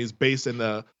company is based in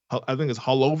I think it's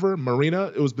Hullover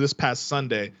Marina. It was this past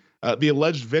Sunday. The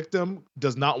alleged victim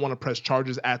does not want to press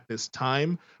charges at this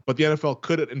time, but the NFL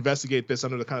could investigate this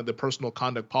under the kind of the personal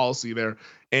conduct policy there.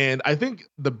 And I think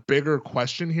the bigger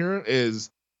question here is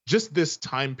just this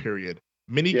time period.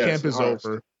 Mini camp is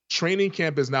over. Training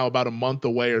camp is now about a month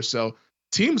away or so.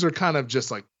 Teams are kind of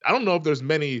just like, I don't know if there's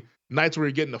many nights where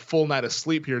you're getting a full night of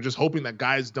sleep here, just hoping that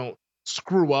guys don't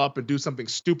screw up and do something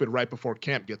stupid right before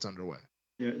camp gets underway.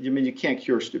 Yeah, you mean you can't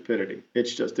cure stupidity.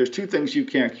 It's just, there's two things you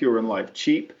can't cure in life: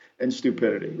 cheap and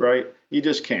stupidity, right? You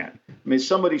just can't. I mean,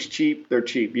 somebody's cheap, they're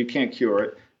cheap. You can't cure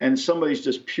it. And somebody's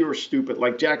just pure stupid,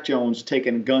 like Jack Jones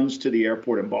taking guns to the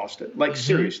airport in Boston. Like,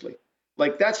 seriously.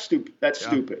 Like, that's stupid. That's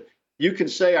stupid. You can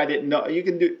say, I didn't know. You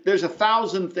can do, there's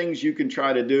 1,000 things you can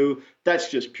try to do. That's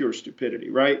just pure stupidity,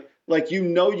 right? Like,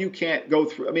 you can't go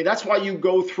through. I mean, that's why you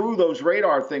go through those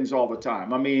radar things all the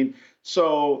time. I mean,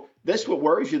 so that's what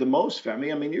worries you the most,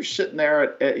 Femi. I mean, you're sitting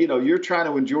there you're trying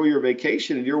to enjoy your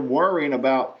vacation and you're worrying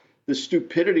about the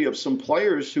stupidity of some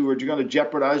players who are going to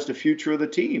jeopardize the future of the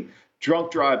team.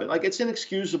 Drunk driving. Like, it's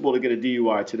inexcusable to get a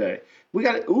DUI today. We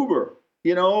got Uber.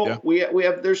 We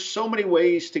have, there's so many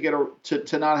ways to get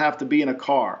to not have to be in a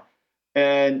car.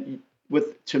 And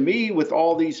with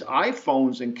all these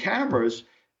iPhones and cameras,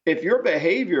 if your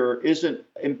behavior isn't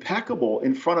impeccable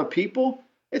in front of people,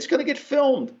 it's going to get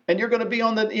filmed, and you're going to be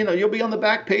on you'll be on the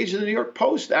back page of the New York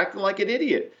Post acting like an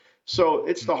idiot. So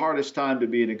it's the hardest time to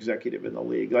be an executive in the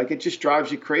league. Like, it just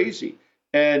drives you crazy.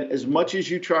 And as much as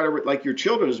you try to, like your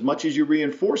children, as much as you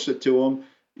reinforce it to them,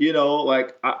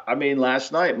 I mean,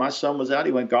 last night my son was out.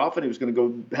 He went golfing. He was going to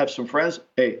go have some friends.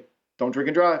 Hey, don't drink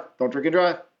and drive. Don't drink and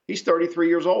drive. He's 33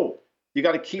 years old. You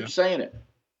got to keep saying it.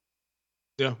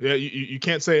 Yeah. You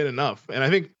can't say it enough. And I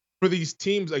think for these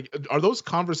teams, like, are those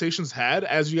conversations had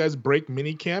as you guys break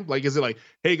mini camp? Like, is it like,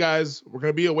 hey guys, we're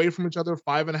going to be away from each other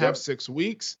 5.5, 6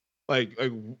 weeks? Like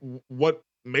what?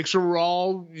 Make sure we're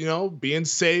all, being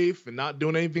safe and not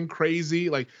doing anything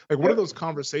crazy. Like what are those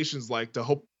conversations like to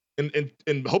hope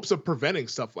in hopes of preventing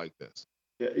stuff like this?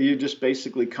 Yeah, you're just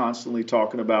basically constantly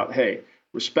talking about, hey,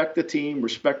 respect the team,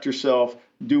 respect yourself,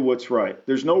 do what's right.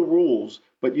 There's no rules,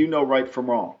 but you know right from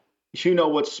wrong. You know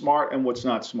what's smart and what's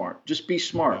not smart. Just be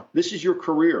smart. Yeah. This is your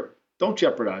career. Don't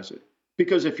jeopardize it.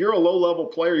 Because if you're a low-level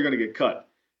player, you're going to get cut.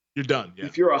 You're done. Yeah.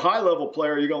 If you're a high-level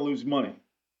player, you're going to lose money.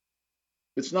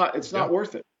 It's not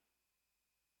worth it.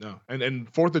 No.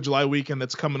 And 4th of July weekend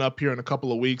that's coming up here in a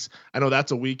couple of weeks. I know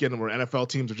that's a weekend where NFL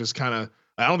teams are just kind of,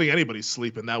 I don't think anybody's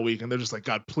sleeping that week. And they're just like,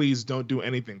 God, please don't do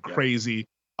anything crazy.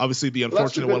 Obviously, the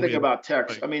unfortunate one thing about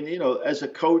text. I mean, as a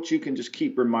coach, you can just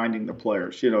keep reminding the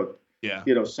players,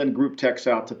 send group texts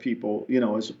out to people,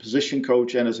 as a position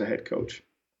coach and as a head coach.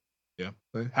 Yeah.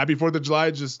 Happy 4th of July.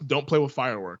 Just don't play with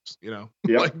fireworks, Yep.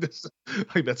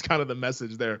 like that's kind of the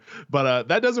message there. But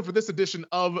that does it for this edition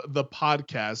of the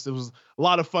podcast. It was a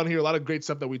lot of fun here. A lot of great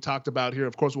stuff that we talked about here.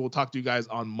 Of course, we'll talk to you guys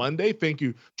on Monday. Thank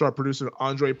you to our producer,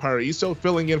 Andre Paraiso,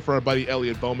 filling in for our buddy,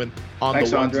 Elliot Bowman on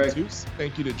the ones and twos.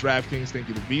 Thank you to DraftKings. Thank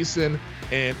you to VSiN.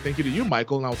 And thank you to you,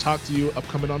 Michael. And I'll talk to you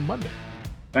upcoming on Monday.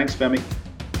 Thanks, Femi.